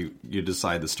out how you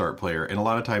decide the start player, and a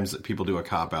lot of times people do a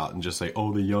cop-out and just say,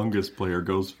 oh, the youngest player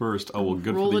goes first. Oh, well,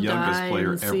 good for the youngest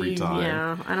player every time.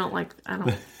 Yeah, I don't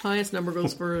highest number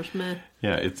goes first, meh.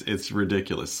 Yeah, it's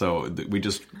ridiculous. So we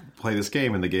just play this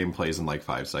game, and the game plays in like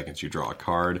 5 seconds. You draw a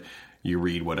card, you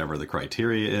read whatever the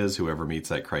criteria is. Whoever meets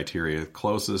that criteria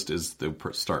closest is the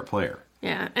start player.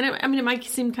 Yeah, and it might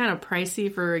seem kind of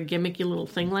pricey for a gimmicky little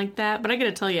thing like that, but I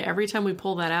gotta tell you, every time we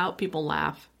pull that out, people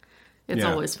laugh. It's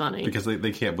always funny. Because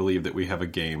they can't believe that we have a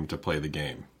game to play the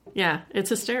game. Yeah,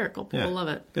 it's hysterical. People love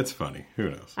it. It's funny.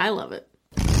 Who knows? I love it.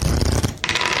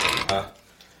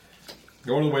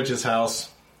 Going to the witch's house.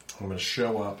 I'm going to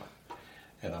show up,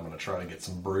 and I'm going to try to get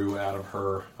some brew out of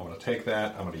her. I'm going to take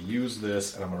that, I'm going to use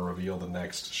this, and I'm going to reveal the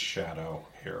next shadow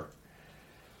here.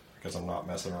 Because I'm not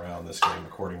messing around this game,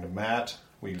 according to Matt.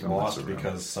 We lost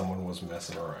because someone was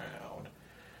messing around.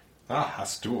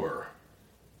 Hastur.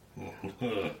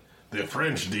 The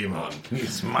French demon.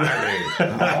 He's smiling.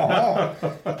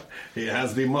 He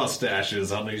has the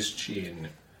mustaches on his chin.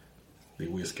 The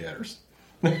whiskers.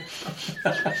 What?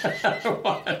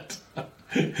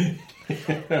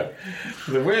 The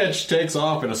witch takes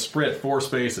off in a sprint 4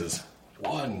 spaces.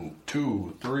 1,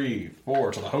 2, 3,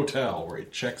 4 to the hotel, where he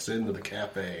checks into the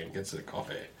cafe and gets a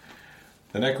coffee.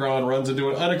 The Necron runs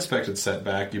into an unexpected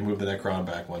setback. You move the Necron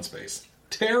back 1 space.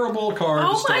 Terrible card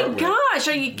to start with. Oh my gosh,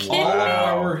 are you kidding me? All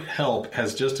our help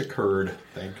has just occurred.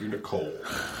 Thank you, Nicole.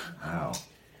 Wow.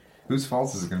 Whose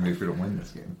fault is it going to be if we don't win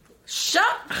this game? Shut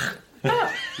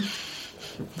up!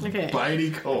 Okay.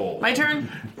 Bitey Cole. My turn?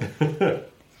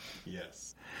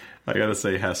 Yes. I gotta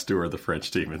say, Hastur, the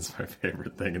French demon's my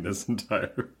favorite thing in this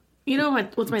entire... You know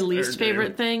what's my least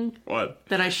favorite thing? What?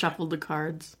 That I shuffled the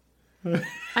cards.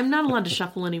 I'm not allowed to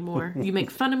shuffle anymore. You make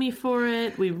fun of me for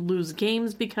it. We lose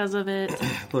games because of it.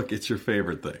 Look, it's your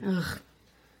favorite thing. Ugh.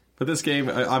 But this game,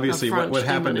 obviously, what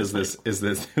happened is this.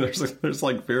 There's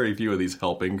like very few of these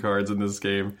helping cards in this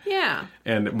game. Yeah.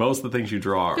 And most of the things you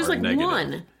draw are like negative.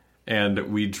 One.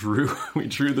 And we drew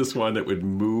this one that would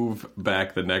move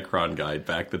back the Necron guy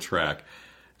back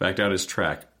down his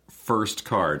track. First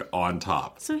card on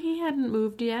top. So he hadn't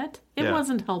moved yet. It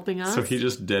wasn't helping us. So he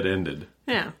just dead-ended.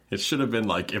 Yeah. It should have been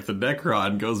like, if the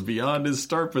Necron goes beyond his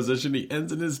start position, he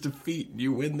ends in his defeat, and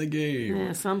you win the game.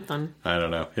 Yeah, something. I don't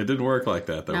know. It didn't work like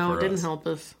that, though, No, for it didn't us. help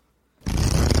us.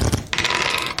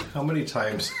 How many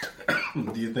times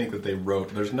do you think that they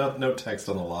wrote... There's no text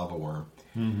on the lava worm.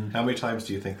 Mm-hmm. How many times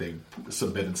do you think they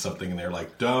submitted something and they're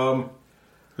like, dumb,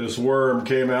 this worm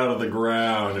came out of the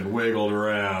ground and wiggled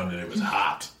around, and it was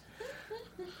hot.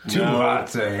 Too hot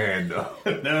to handle.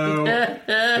 No,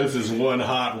 this is one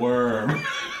hot worm.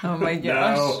 Oh my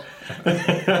gosh.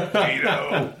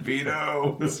 No.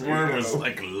 Vito. This worm was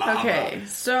like lava. Okay,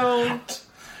 so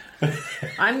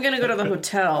I'm going to go to the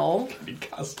hotel. Can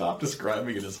you stop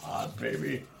describing it as hot,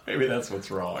 maybe? Maybe that's what's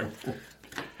wrong.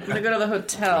 I'm going to go to the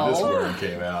hotel. When this worm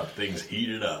came out, things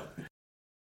heated up.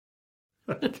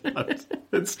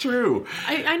 It's true.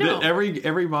 I know.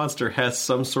 Every monster has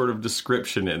some sort of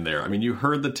description in there. I mean, you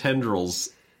heard the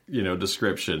tendrils,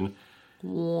 description.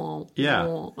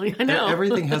 Yeah. I know.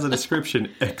 Everything has a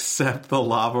description except the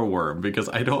lava worm, because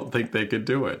I don't think they could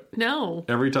do it. No.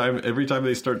 Every time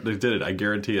they did it, I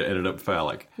guarantee it ended up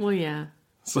phallic. Well, yeah.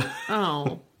 So,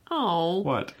 Oh.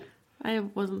 What? I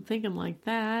wasn't thinking like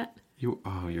that.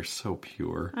 You're so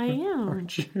pure. I am.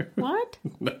 Aren't you? What?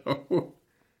 No.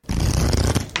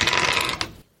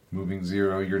 Moving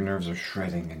 0, your nerves are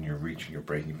shredding and you're reaching your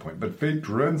breaking point, but fate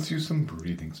grants you some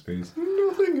breathing space.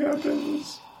 nothing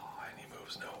happens. And he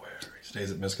moves nowhere. He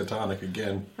stays at Miskatonic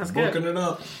again. That's Booking good. it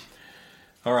up.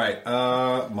 All right.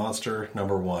 Monster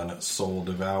number 1, Soul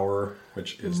Devourer,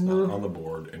 which is not on the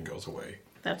board and goes away.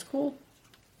 That's cool.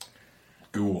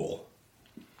 Ghoul.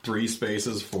 3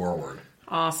 spaces forward.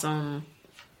 Awesome.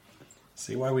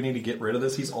 See why we need to get rid of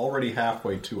this? He's already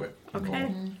halfway to it.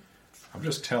 Okay. I'm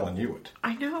just telling you it.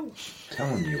 I know.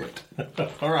 Telling you it.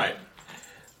 All right.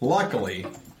 Luckily,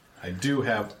 I do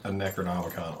have a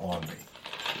Necronomicon on me.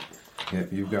 Yeah,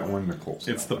 you've got one, Nicole.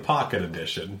 It's the Pocket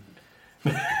Edition.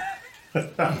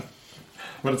 But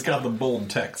it's got the bold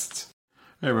texts.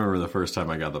 I remember the first time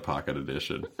I got the Pocket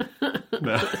Edition.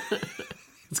 No.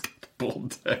 It's got the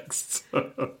bold texts.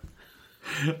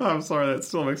 I'm sorry, that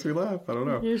still makes me laugh. I don't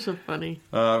know. You're so funny.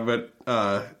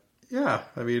 Yeah,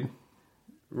 I mean,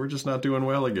 we're just not doing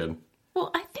well again.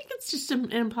 Well, I think it's just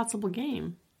an impossible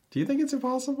game. Do you think it's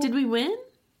impossible? Did we win?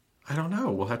 I don't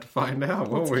know. We'll have to find out,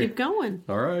 won't Let's we? keep going.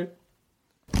 All right.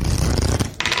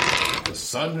 The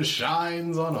sun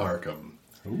shines on Arkham.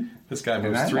 Ooh. This guy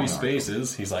moves 3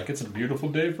 spaces. He's like, it's a beautiful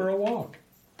day for a walk.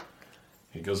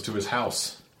 He goes to his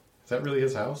house. Is that really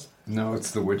his house? No,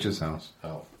 it's the witch's house.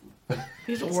 Oh.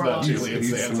 He's a It's warlock. not Julian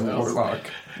He's Sand's the house. warlock.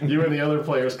 You and the other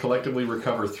players collectively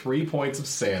recover 3 points of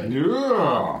sanity.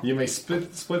 Yeah. You may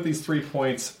split these 3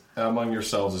 points among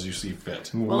yourselves as you see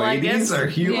fit. Well, I Ladies guess- are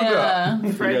healed up.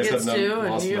 Fred You guys gets have 2 and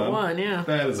lost you get none? 1, yeah.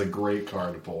 That is a great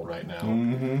card to pull right now.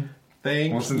 Mm-hmm.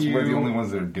 Thank Well, since you. we're the only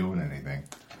ones that are doing anything.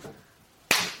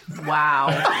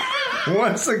 Wow.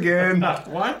 Once again,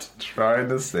 What? trying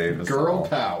to save us Girl all.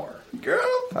 power.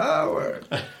 Girl power.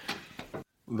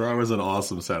 That was an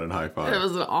awesome sounding high five. That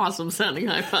was an awesome sounding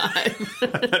high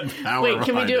five. Power Wait,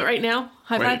 can we behind do it right now?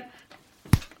 High Wait.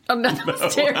 five? Oh, no, that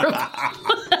was terrible.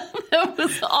 That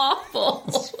was awful.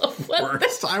 What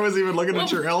Worst. I was even looking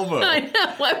at your elbow. I know.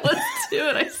 I was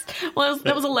doing.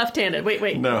 That was a left-handed.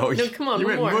 Wait. No, come on. you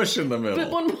one went more. mush in the middle.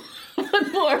 But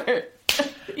one more.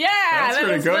 Yeah, That's that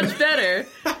pretty was good. much better.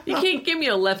 You can't give me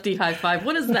a lefty high five.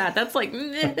 What is that? That's like,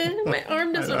 my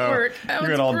arm doesn't work. Oh, You it's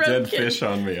went all dead broken. fish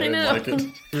on me. I didn't know. like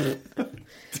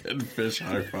it. Dead fish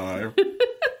high five.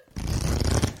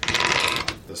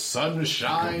 The sun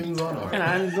shines on our. And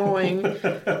I'm going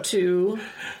to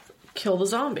kill the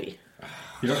zombie.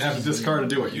 You don't have to discard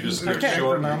to do it. You just you have to Okay.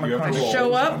 show up. You have to roll.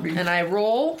 Show up, and I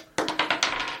roll,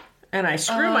 and I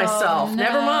screw myself.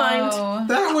 Never mind.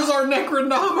 That was our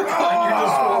Necronomicon. You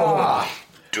just rolled.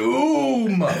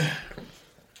 Doom.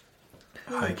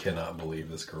 I cannot believe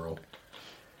this girl.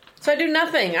 So I do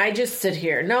nothing. I just sit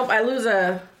here. Nope, I lose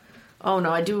a... Oh,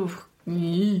 no, I do...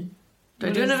 Do I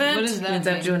do an event? what does that means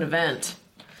I mean? do an event.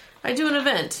 I do an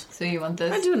event. So you want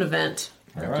this? I do an event.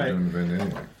 All right.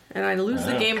 Anyway. And I lose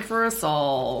the game for us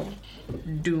all.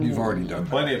 Doom. You've already done that.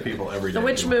 Plenty of people every day. The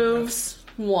witch do moves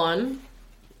 1.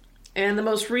 And the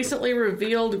most recently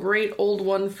revealed great old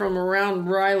one from around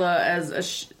Ryla as a...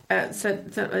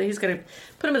 he's going to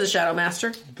put him as a Shadow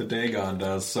Master. that. The Dagon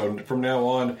does. So from now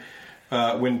on,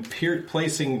 when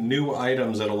placing new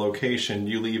items at a location,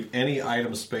 you leave any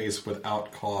item space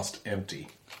without cost empty.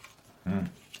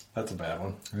 That's a bad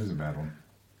one. It is a bad one.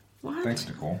 What? Thanks,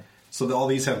 Nicole. So all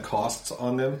these have costs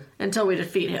on them? Until we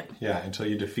defeat him. Yeah, until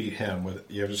you defeat him.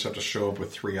 You just have to show up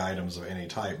with 3 items of any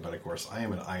type. But of course, I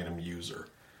am an item user.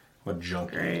 I'm a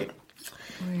junkie. Great.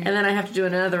 And then I have to do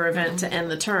another event to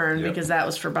end the turn because that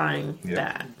was for buying Yep.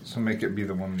 that. So make it be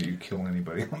the one that you kill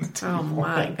anybody on the table. Oh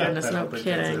my goodness, I no don't think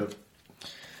kidding. that's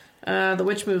it. The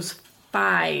witch moves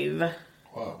 5.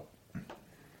 Whoa.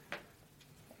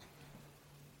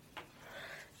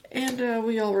 And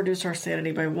we all reduce our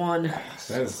sanity by 1.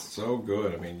 That is so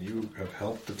good. I mean, you have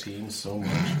helped the team so much.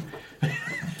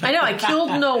 I know, I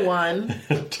killed no one.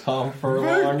 Tom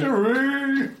Furlong.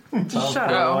 Victory! Tom Shut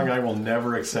Furlong, up. I will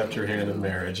never accept your hand in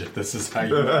marriage if this is how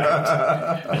you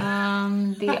act.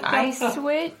 The ice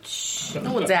witch.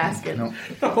 No one's asking.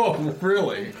 Oh,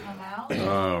 really? Come out.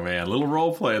 Oh, man. Little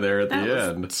role play there at That the was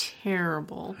end.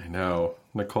 terrible. I know.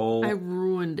 Nicole, I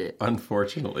ruined it.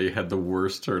 unfortunately, had the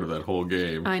worst turn of that whole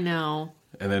game. I know.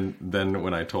 And then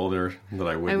when I told her that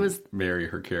I wouldn't marry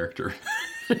her character.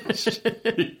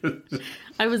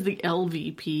 I was the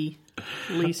LVP,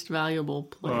 least valuable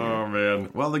player. Oh,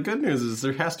 man. Well, the good news is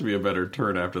there has to be a better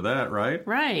turn after that, right?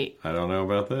 Right. I don't know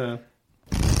about that.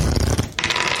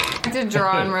 I have to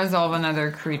draw and resolve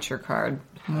another creature card.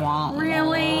 Wow.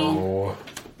 Really? Oh.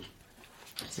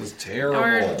 This is terrible.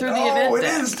 Or through the Oh, event it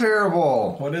deck. is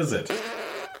terrible. What is it?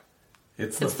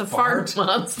 It's It's the fart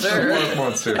monster. Fart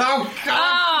monster. Oh,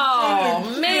 God.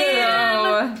 Oh,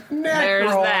 man. So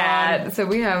there's that. So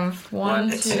we have 1,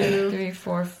 2, 3,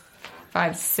 4,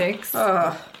 5, 6.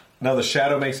 Now the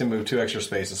shadow makes him move 2 extra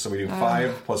spaces, so we do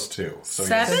 5 plus 2. So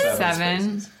 7? He has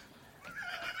 7.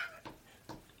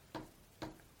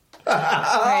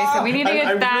 Okay, so we need to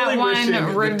get that really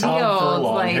one revealed. Tom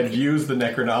Furlong like, had used the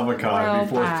Necronomicon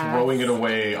before throwing it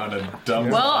away on a dumb.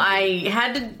 Well, I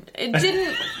had to. It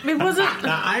didn't. It wasn't.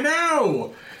 I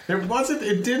know. It wasn't.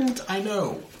 It didn't. I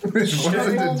know. It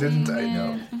wasn't. It didn't. I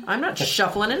know. I'm not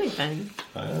shuffling anything.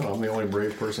 I don't know. I'm the only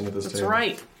brave person at this table. That's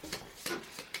right.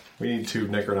 We need 2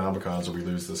 Necronomicons or we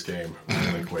lose this game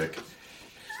really quick.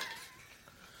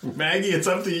 Maggie, it's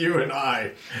up to you and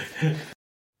I.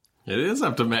 It is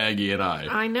up to Maggie and I.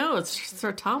 I know. It's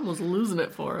Sir Tom was losing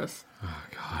it for us. Oh,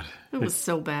 God. It was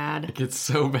so bad. It gets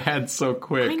so bad so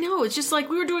quick. I know. It's just like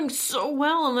we were doing so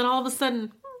well, and then all of a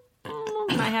sudden,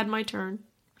 I had my turn.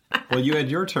 Well, you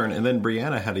had your turn, and then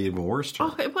Brianna had an even worse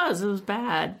turn. Oh, it was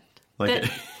bad. Like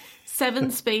 7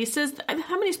 spaces.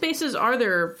 How many spaces are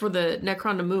there for the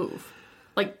Necron to move?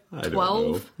 Like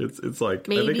 12? It's like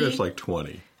maybe? I think there's like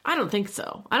 20. I don't think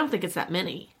so. I don't think it's that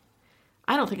many.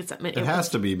 It has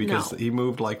to be because he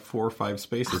moved like 4 or 5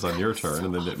 spaces on your turn,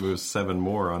 and then it moves 7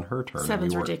 more on her turn.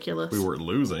 7's ridiculous. We weren't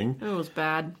losing. It was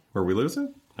bad. Were we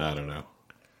losing? I don't know.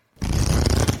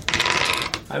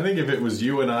 I think if it was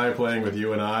you and I playing with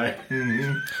you and I.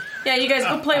 Mm-hmm. Yeah, you guys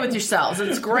go play with yourselves.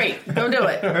 It's great. Go do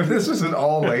it. If this was an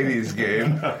all-ladies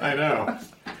game, I know.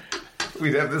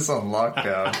 We'd have this on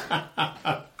lockdown.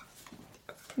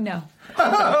 No.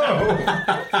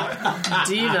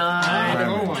 Denied.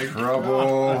 I'm in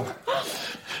trouble.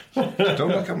 Don't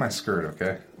look at my skirt,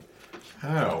 okay?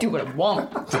 How? Do what I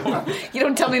want. You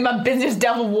don't tell me my business,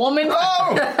 devil woman.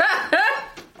 Oh!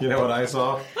 You know what I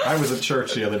saw? I was at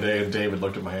church the other day and David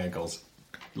looked at my ankles.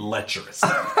 Lecherous.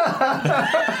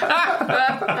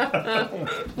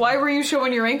 Why were you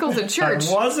showing your ankles at church?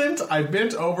 I wasn't. I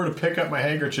bent over to pick up my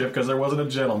handkerchief because there wasn't a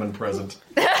gentleman present.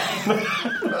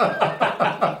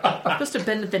 Supposed to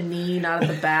bend at the knee, not at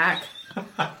the back.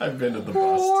 I've been at the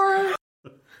bust.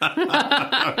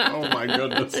 Oh my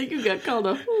goodness. You got called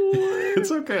a whore. It's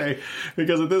okay,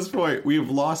 because at this point, we've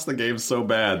lost the game so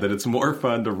bad that it's more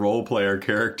fun to role-play our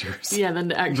characters than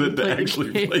to actually,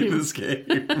 play this game.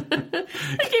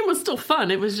 The game was still fun.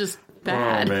 It was just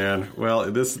bad. Oh, man. Well,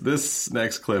 this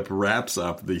next clip wraps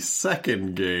up the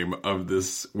second game of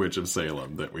this Witch of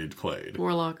Salem that we'd played.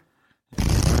 Warlock.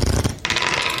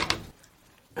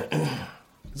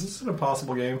 Is this an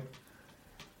impossible game?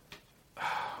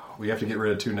 We have to get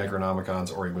rid of 2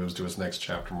 Necronomicons or he moves to his next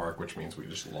chapter mark, which means we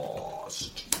just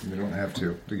lost. We don't have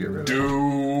to get rid of it.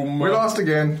 Doom! We lost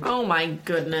again. Oh my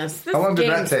goodness. This How long did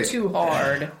that game's take? too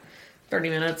hard. 30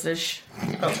 minutes-ish.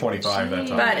 About 25 that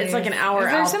time. But it's like an hour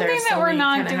out there. Is there something that we're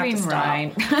not doing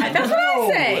right? That's what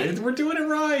I say. We're doing it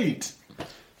right.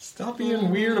 Stop being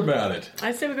weird about it.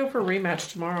 I say we go for a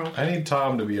rematch tomorrow. I need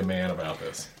Tom to be a man about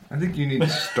this. I think you need to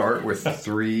start with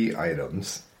 3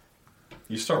 items.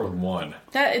 You start with 1.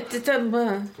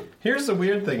 Here's the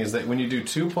weird thing is that when you do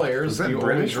 2 players, Was that you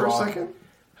British only draw... for a second?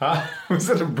 Huh? Was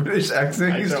that a British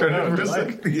accent? I don't know. For a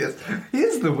second? Yes.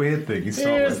 Here's the weird thing.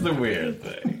 Here's the weird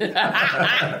thing.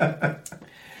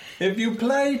 If you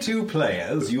play 2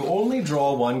 players, you only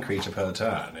draw 1 creature per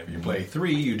turn. If you play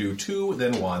 3, you do 2,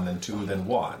 then 1, then 2, then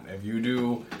 1. If you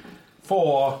do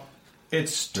 4,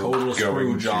 it's total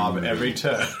screw job every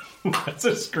turn. That's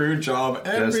a screw job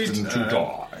every Destined turn. to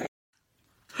die.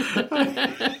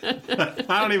 I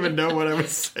don't even know what I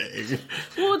was saying.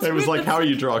 Well, it was like how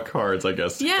you draw cards, I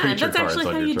guess. Yeah, Creature that's actually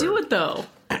how you do it, though.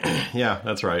 Yeah,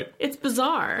 that's right. It's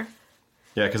bizarre.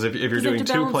 Yeah, because if you're doing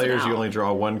 2 players, you only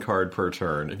draw 1 card per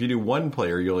turn. If you do 1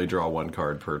 player, you only draw 1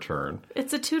 card per turn.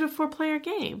 It's a 2 to 4 player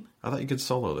game. I thought you could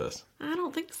solo this. I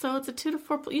don't think so. It's a 2 to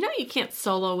 4. You know you can't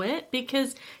solo it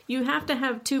because you have to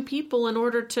have 2 people in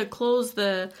order to close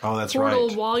the portal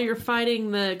while you're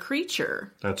fighting the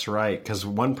creature. That's right, because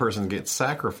 1 person gets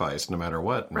sacrificed no matter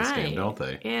what in this game, don't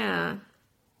they? Yeah.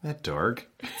 That dark.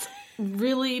 It's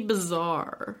really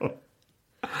bizarre.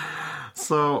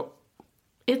 So...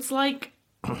 It's like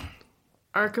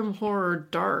Arkham Horror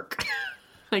Dark,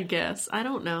 I guess. I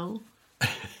don't know.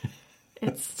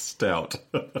 It's stout.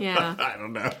 Yeah. I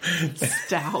don't know.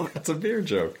 Stout. That's a beer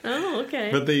joke. Oh,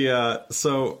 okay. But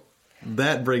so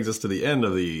that brings us to the end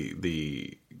of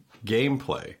the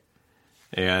gameplay.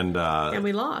 And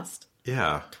we lost.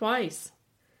 Yeah. Twice.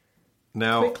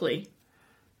 Now quickly.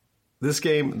 This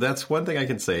game, that's one thing I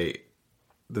can say,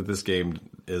 that this game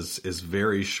is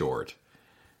very short.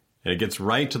 And it gets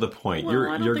right to the point. Well,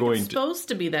 I don't think it's supposed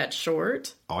to be that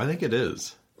short. Oh, I think it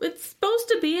is. It's supposed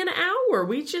to be an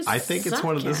hour. I think it's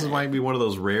this might be one of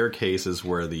those rare cases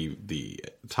where the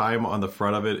time on the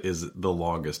front of it is the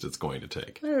longest it's going to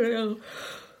take. I don't know.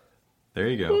 There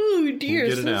you go. Oh, dear.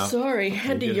 Get it So out. sorry.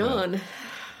 Had to yawn.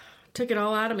 Took it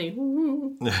all out of me.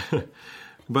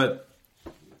 But,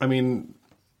 I mean,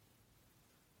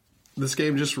 this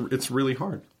game it's really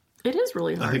hard. It is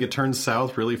really hard. I think it turns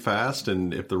south really fast,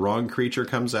 and if the wrong creature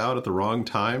comes out at the wrong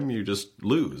time, you just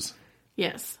lose.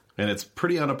 Yes. And it's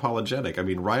pretty unapologetic. I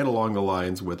mean, right along the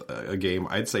lines with a game,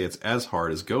 I'd say it's as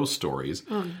hard as Ghost Stories.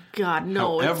 Oh, God,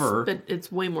 no. However,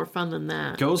 it's way more fun than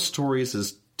that. Ghost Stories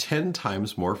is 10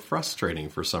 times more frustrating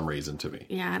for some reason to me.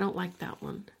 Yeah, I don't like that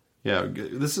one. Yeah,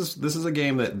 this is a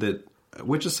game that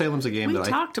Witch of Salem's a game we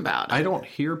talked about it. I don't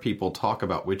hear people talk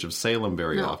about Witch of Salem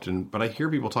very often, but I hear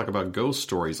people talk about Ghost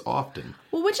Stories often.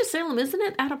 Well, Witch of Salem, isn't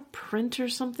it out of print or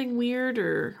something weird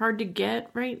or hard to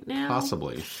get right now?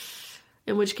 Possibly.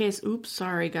 In which case, oops,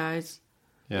 sorry guys.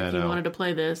 Yeah, if you wanted to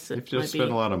play this, if you just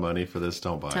spend a lot of money for this,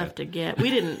 don't buy it. Tough to get. We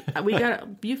didn't. We got.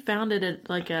 You found it at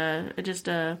like a.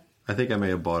 I think I may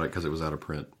have bought it because it was out of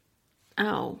print.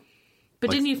 Oh,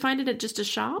 but didn't you find it at just a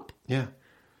shop? Yeah.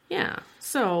 Yeah.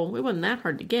 So it wasn't that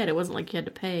hard to get. It wasn't like you had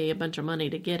to pay a bunch of money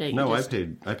to get it. No, I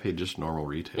paid just normal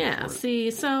retail. Yeah. For it.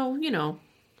 See, so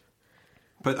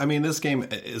But I mean, this game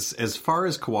is, as far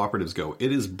as cooperatives go,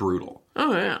 it is brutal.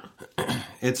 Oh yeah.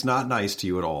 It's not nice to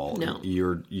you at all. No.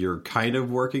 You're kind of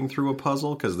working through a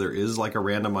puzzle because there is like a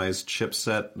randomized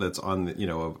chipset that's on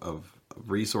of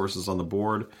resources on the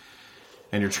board,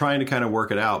 and you're trying to kind of work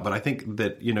it out. But I think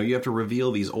that you have to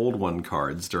reveal these old one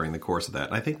cards during the course of that.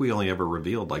 And I think we only ever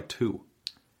revealed like 2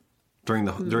 during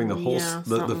the whole.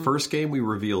 The first game we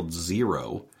revealed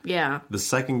 0. Yeah. The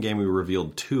second game we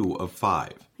revealed 2 of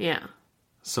 5. Yeah.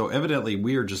 So evidently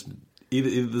we are just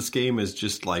either this game is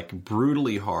just like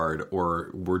brutally hard or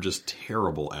we're just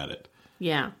terrible at it.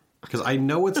 Yeah. Because I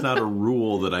know it's not a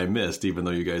rule that I missed, even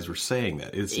though you guys were saying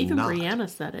that. It's even not. Brianna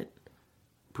said it.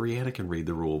 Brianna can read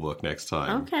the rule book next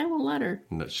time. Okay, we'll let her.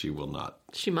 No, she will not.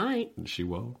 She might. She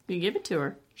won't. You give it to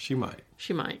her. She might.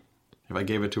 She might. If I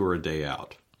gave it to her a day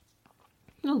out.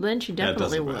 Well, then she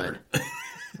definitely would.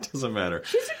 It doesn't matter.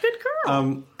 She's a good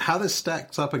girl. How this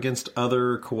stacks up against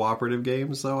other cooperative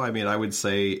games, though, I mean, I would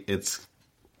say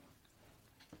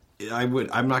I'm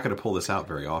not going to pull this out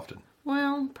very often.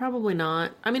 Well, probably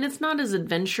not. I mean, it's not as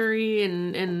adventure-y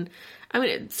and I mean,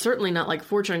 it's certainly not like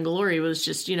Fortune and Glory was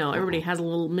just, everybody has a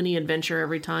little mini adventure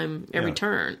every time, every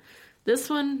turn. This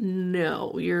one,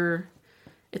 no.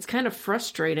 It's kind of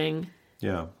frustrating.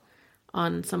 Yeah.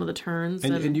 On some of the turns.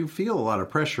 And you feel a lot of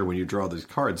pressure when you draw these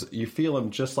cards. You feel them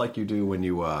just like you do when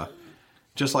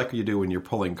you're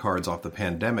pulling cards off the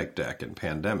Pandemic deck in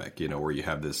Pandemic, where you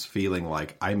have this feeling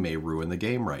like I may ruin the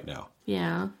game right now.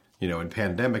 Yeah. In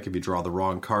Pandemic, if you draw the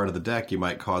wrong card of the deck, you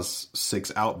might cause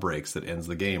 6 outbreaks that ends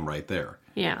the game right there.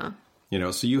 Yeah.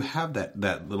 So you have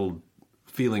that little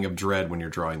feeling of dread when you're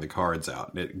drawing the cards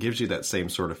out. And it gives you that same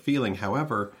sort of feeling.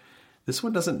 However, this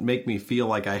one doesn't make me feel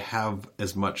like I have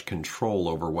as much control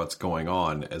over what's going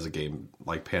on as a game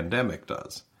like Pandemic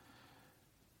does.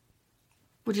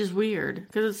 Which is weird,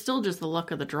 because it's still just the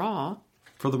luck of the draw.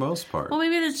 For the most part. Well,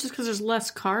 maybe it's just because there's less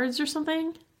cards or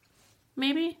something?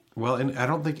 Maybe? Well, and I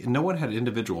don't think... No one had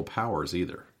individual powers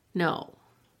either. No.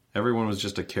 Everyone was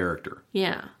just a character.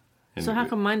 Yeah. So how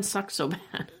come mine sucks so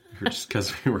bad? Just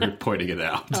because we were pointing it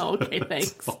out. Oh, okay,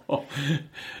 thanks.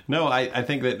 No, I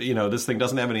think that, this thing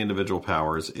doesn't have any individual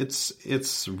powers.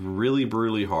 It's really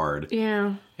brutally hard.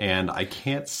 Yeah. And I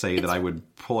can't say that I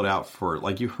would pull it out for,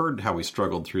 like, you heard how we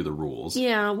struggled through the rules.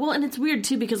 Yeah, well, and it's weird,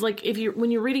 too, because, like,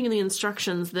 when you're reading the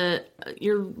instructions,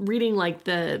 you're reading, like,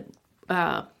 the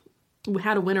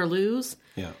how to win or lose.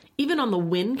 Yeah. Even on the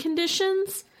win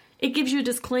conditions, it gives you a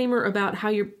disclaimer about how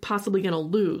you're possibly going to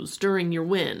lose during your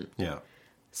win. Yeah.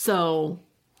 So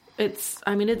it's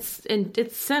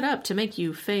set up to make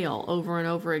you fail over and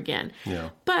over again. Yeah.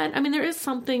 But there is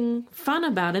something fun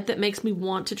about it that makes me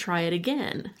want to try it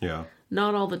again. Yeah.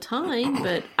 Not all the time,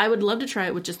 but I would love to try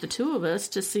it with just the 2 of us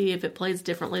to see if it plays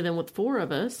differently than with 4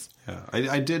 of us. Yeah,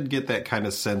 I did get that kind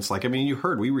of sense. Like, you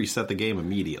heard we reset the game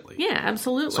immediately. Yeah,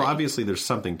 absolutely. So obviously there's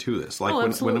something to this. Like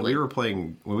when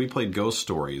we played Ghost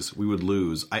Stories, we would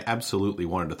lose. I absolutely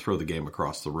wanted to throw the game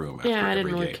across the room. After I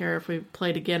didn't really game. care if we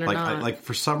played again or not.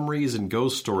 For some reason,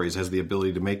 Ghost Stories has the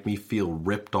ability to make me feel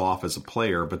ripped off as a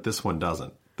player, but this one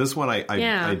doesn't. This one,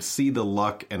 I see the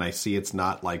luck and I see it's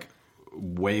not like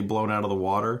way blown out of the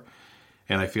water.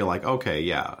 And I feel like, okay,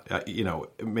 yeah,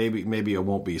 maybe I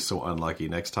won't be so unlucky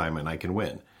next time and I can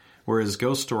win. Whereas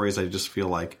Ghost Stories, I just feel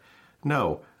like,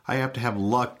 no, I have to have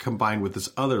luck combined with this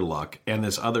other luck and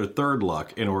this other third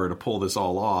luck in order to pull this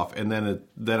all off. And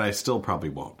then I still probably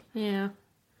won't. Yeah.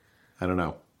 I don't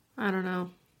know.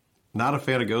 not a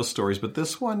fan of ghost stories, but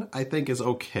this one I think is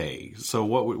okay. So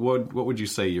what would you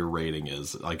say your rating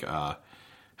is? Like,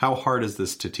 how hard is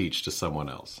this to teach to someone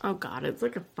else? Oh, God, it's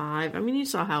like a 5. I mean, you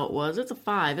saw how it was. It's a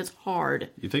 5. It's hard.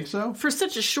 You think so? For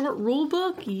such a short rule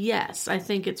book, yes. I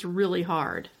think it's really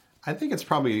hard. I think it's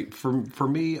probably, for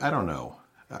me, I don't know.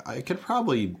 I could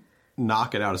probably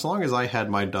knock it out. As long as I had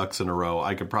my ducks in a row,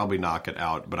 I could probably knock it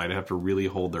out, but I'd have to really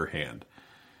hold their hand.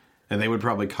 And they would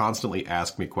probably constantly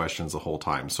ask me questions the whole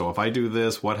time. So if I do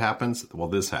this, what happens? Well,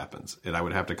 this happens. And I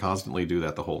would have to constantly do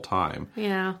that the whole time.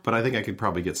 Yeah. But I think I could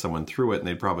probably get someone through it, and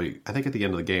they'd probably, I think at the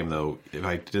end of the game, though, if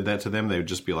I did that to them, they would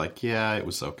just be like, yeah, it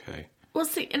was okay. Well,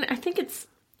 see, and I think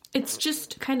it's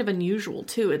just kind of unusual,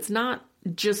 too. It's not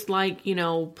just like,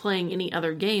 playing any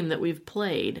other game that we've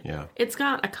played. Yeah. It's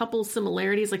got a couple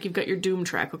similarities. Like, you've got your Doom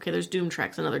track. Okay, there's Doom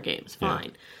tracks in other games. Fine.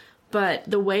 Yeah. But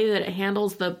the way that it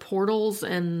handles the portals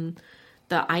and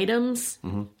the items,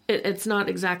 it's not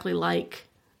exactly like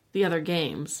the other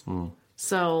games.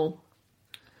 So,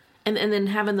 and then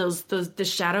having the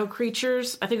shadow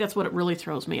creatures, I think that's what it really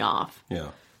throws me off. Yeah.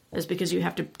 Is because you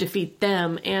have to defeat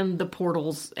them and the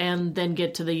portals and then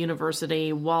get to the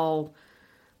university while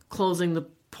closing the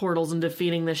portals and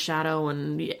defeating the shadow,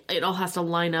 and it all has to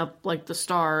line up like the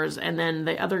stars, and then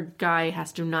the other guy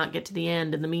has to not get to the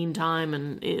end in the meantime,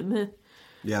 and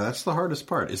yeah, that's the hardest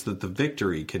part, is that the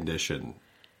victory condition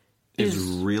is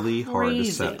really hard to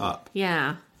set up.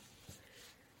 Yeah.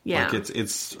 Like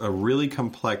it's a really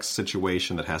complex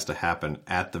situation that has to happen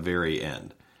at the very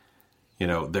end.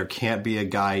 There can't be a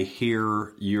guy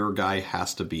here, your guy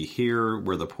has to be here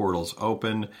where the portal's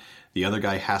open. The other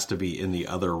guy has to be in the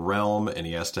other realm, and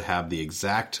he has to have the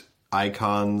exact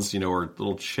icons, or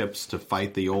little chips to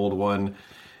fight the old one,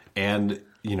 and,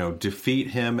 defeat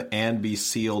him and be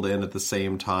sealed in at the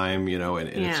same time, and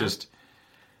it's just,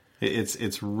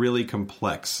 it's really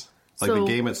complex. Like, the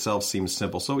game itself seems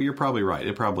simple. So you're probably right.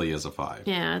 It probably is a 5.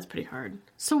 Yeah, it's pretty hard.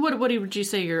 So what would you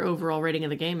say your overall rating of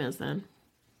the game is then?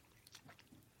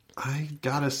 I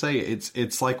gotta say,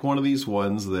 it's like one of these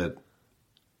ones that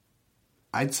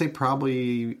I'd say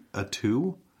probably a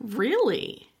 2.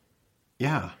 Really?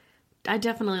 Yeah. I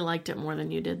definitely liked it more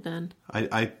than you did then.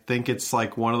 I think it's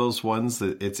like one of those ones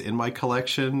that it's in my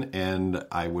collection, and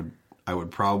I would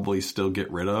probably still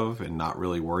get rid of and not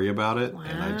really worry about it. Wow.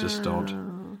 And I just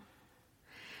don't.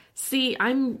 See,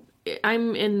 I'm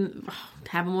in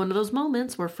having one of those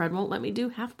moments where Fred won't let me do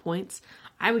half points.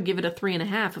 I would give it a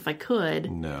 3.5 if I could.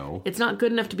 No. It's not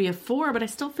good enough to be a 4, but I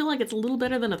still feel like it's a little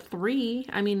better than a 3.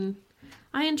 I mean,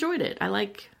 I enjoyed it. I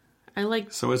like.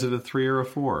 So is it a 3 or a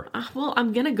 4? Well,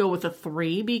 I'm gonna go with a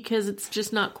 3 because it's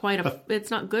just not quite it's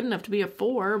not good enough to be a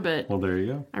 4. But well, there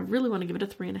you go. I really want to give it a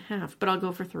 3.5, but I'll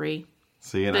go for 3.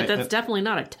 See, and that's definitely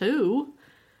not a 2.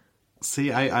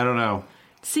 See, I don't know.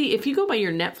 See, if you go by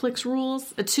your Netflix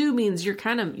rules, a 2 means you're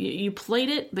kind of you played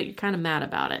it, but you're kind of mad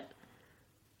about it.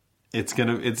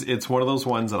 It's one of those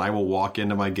ones that I will walk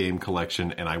into my game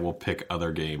collection and I will pick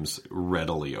other games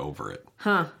readily over it.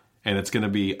 Huh. And it's going to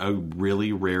be a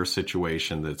really rare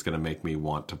situation that's going to make me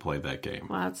want to play that game.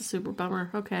 Wow, that's a super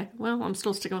bummer. Okay. Well, I'm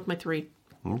still sticking with my 3.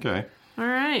 Okay. All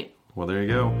right. Well, there you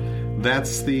go.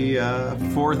 That's the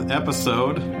 4th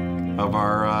episode of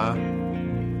our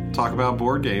Talk About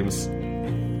Board Games.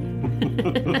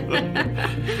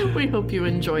 We hope you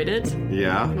enjoyed it.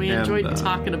 Yeah. We enjoyed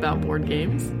talking about board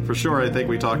games. For sure. I think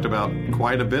we talked about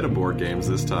quite a bit of board games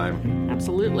this time.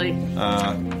 Absolutely.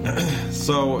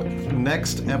 So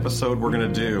next episode we're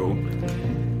going to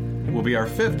do will be our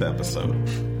 5th episode.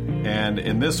 And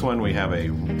in this one we have a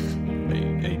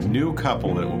new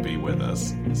couple that will be with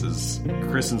us. This is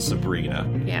Chris and Sabrina.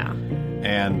 Yeah.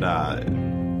 And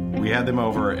we had them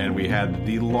over, and we had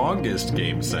the longest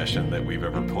game session that we've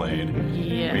ever played.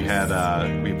 Yes.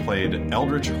 We played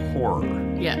Eldritch Horror.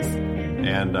 Yes.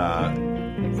 And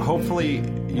hopefully,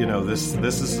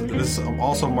 this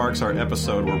also marks our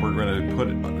episode where we're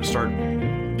going to start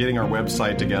getting our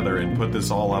website together and put this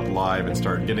all up live and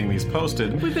start getting these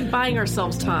posted. We've been buying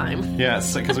ourselves time.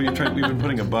 Yes, because we've been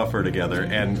putting a buffer together,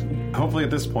 and hopefully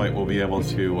at this point we'll be able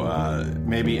to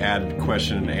maybe add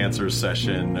question and answer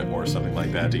session or something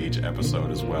like that to each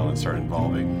episode as well, and start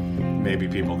involving maybe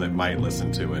people that might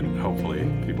listen to it. Hopefully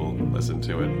people listen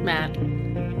to it. Matt,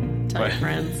 tell your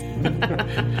friends.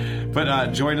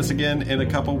 But join us again in a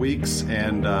couple weeks,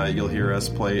 and you'll hear us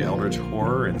play Eldritch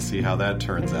Horror and see how that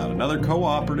turns out. Another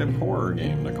cooperative horror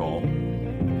game, Nicole.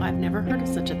 I've never heard of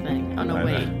such a thing. Oh, no,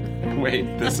 wait.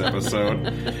 Wait, this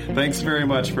episode. Thanks very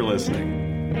much for listening.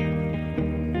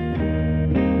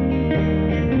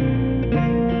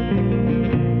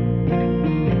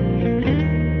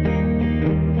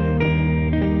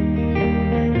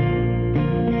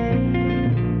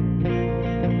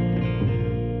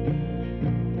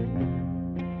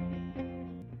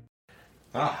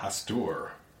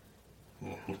 sure.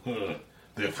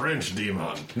 The French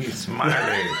demon. He's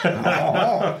smiling.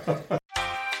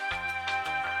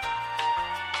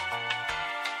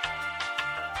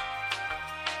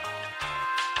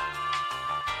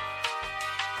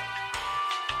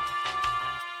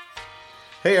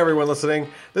 Hey everyone listening,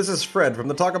 this is Fred from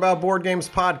the Talk About Board Games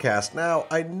podcast. Now,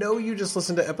 I know you just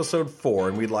listened to episode 4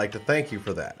 and we'd like to thank you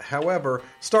for that. However,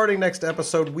 starting next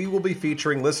episode, we will be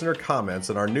featuring listener comments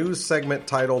in our news segment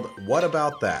titled, What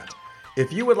About That?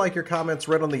 If you would like your comments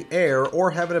read on the air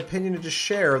or have an opinion to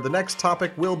share, the next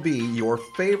topic will be your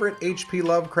favorite H.P.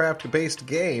 Lovecraft-based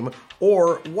game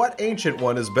or what ancient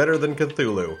one is better than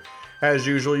Cthulhu. As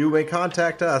usual, you may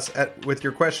contact us with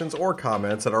your questions or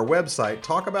comments at our website,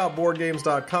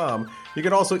 talkaboutboardgames.com. You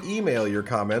can also email your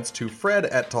comments to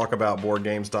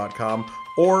fred@talkaboutboardgames.com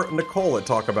or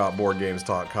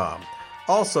nicole@talkaboutboardgames.com.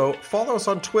 Also, follow us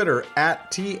on Twitter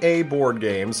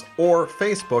 @TABoardGames or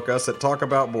Facebook us at Talk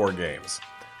About Board Games.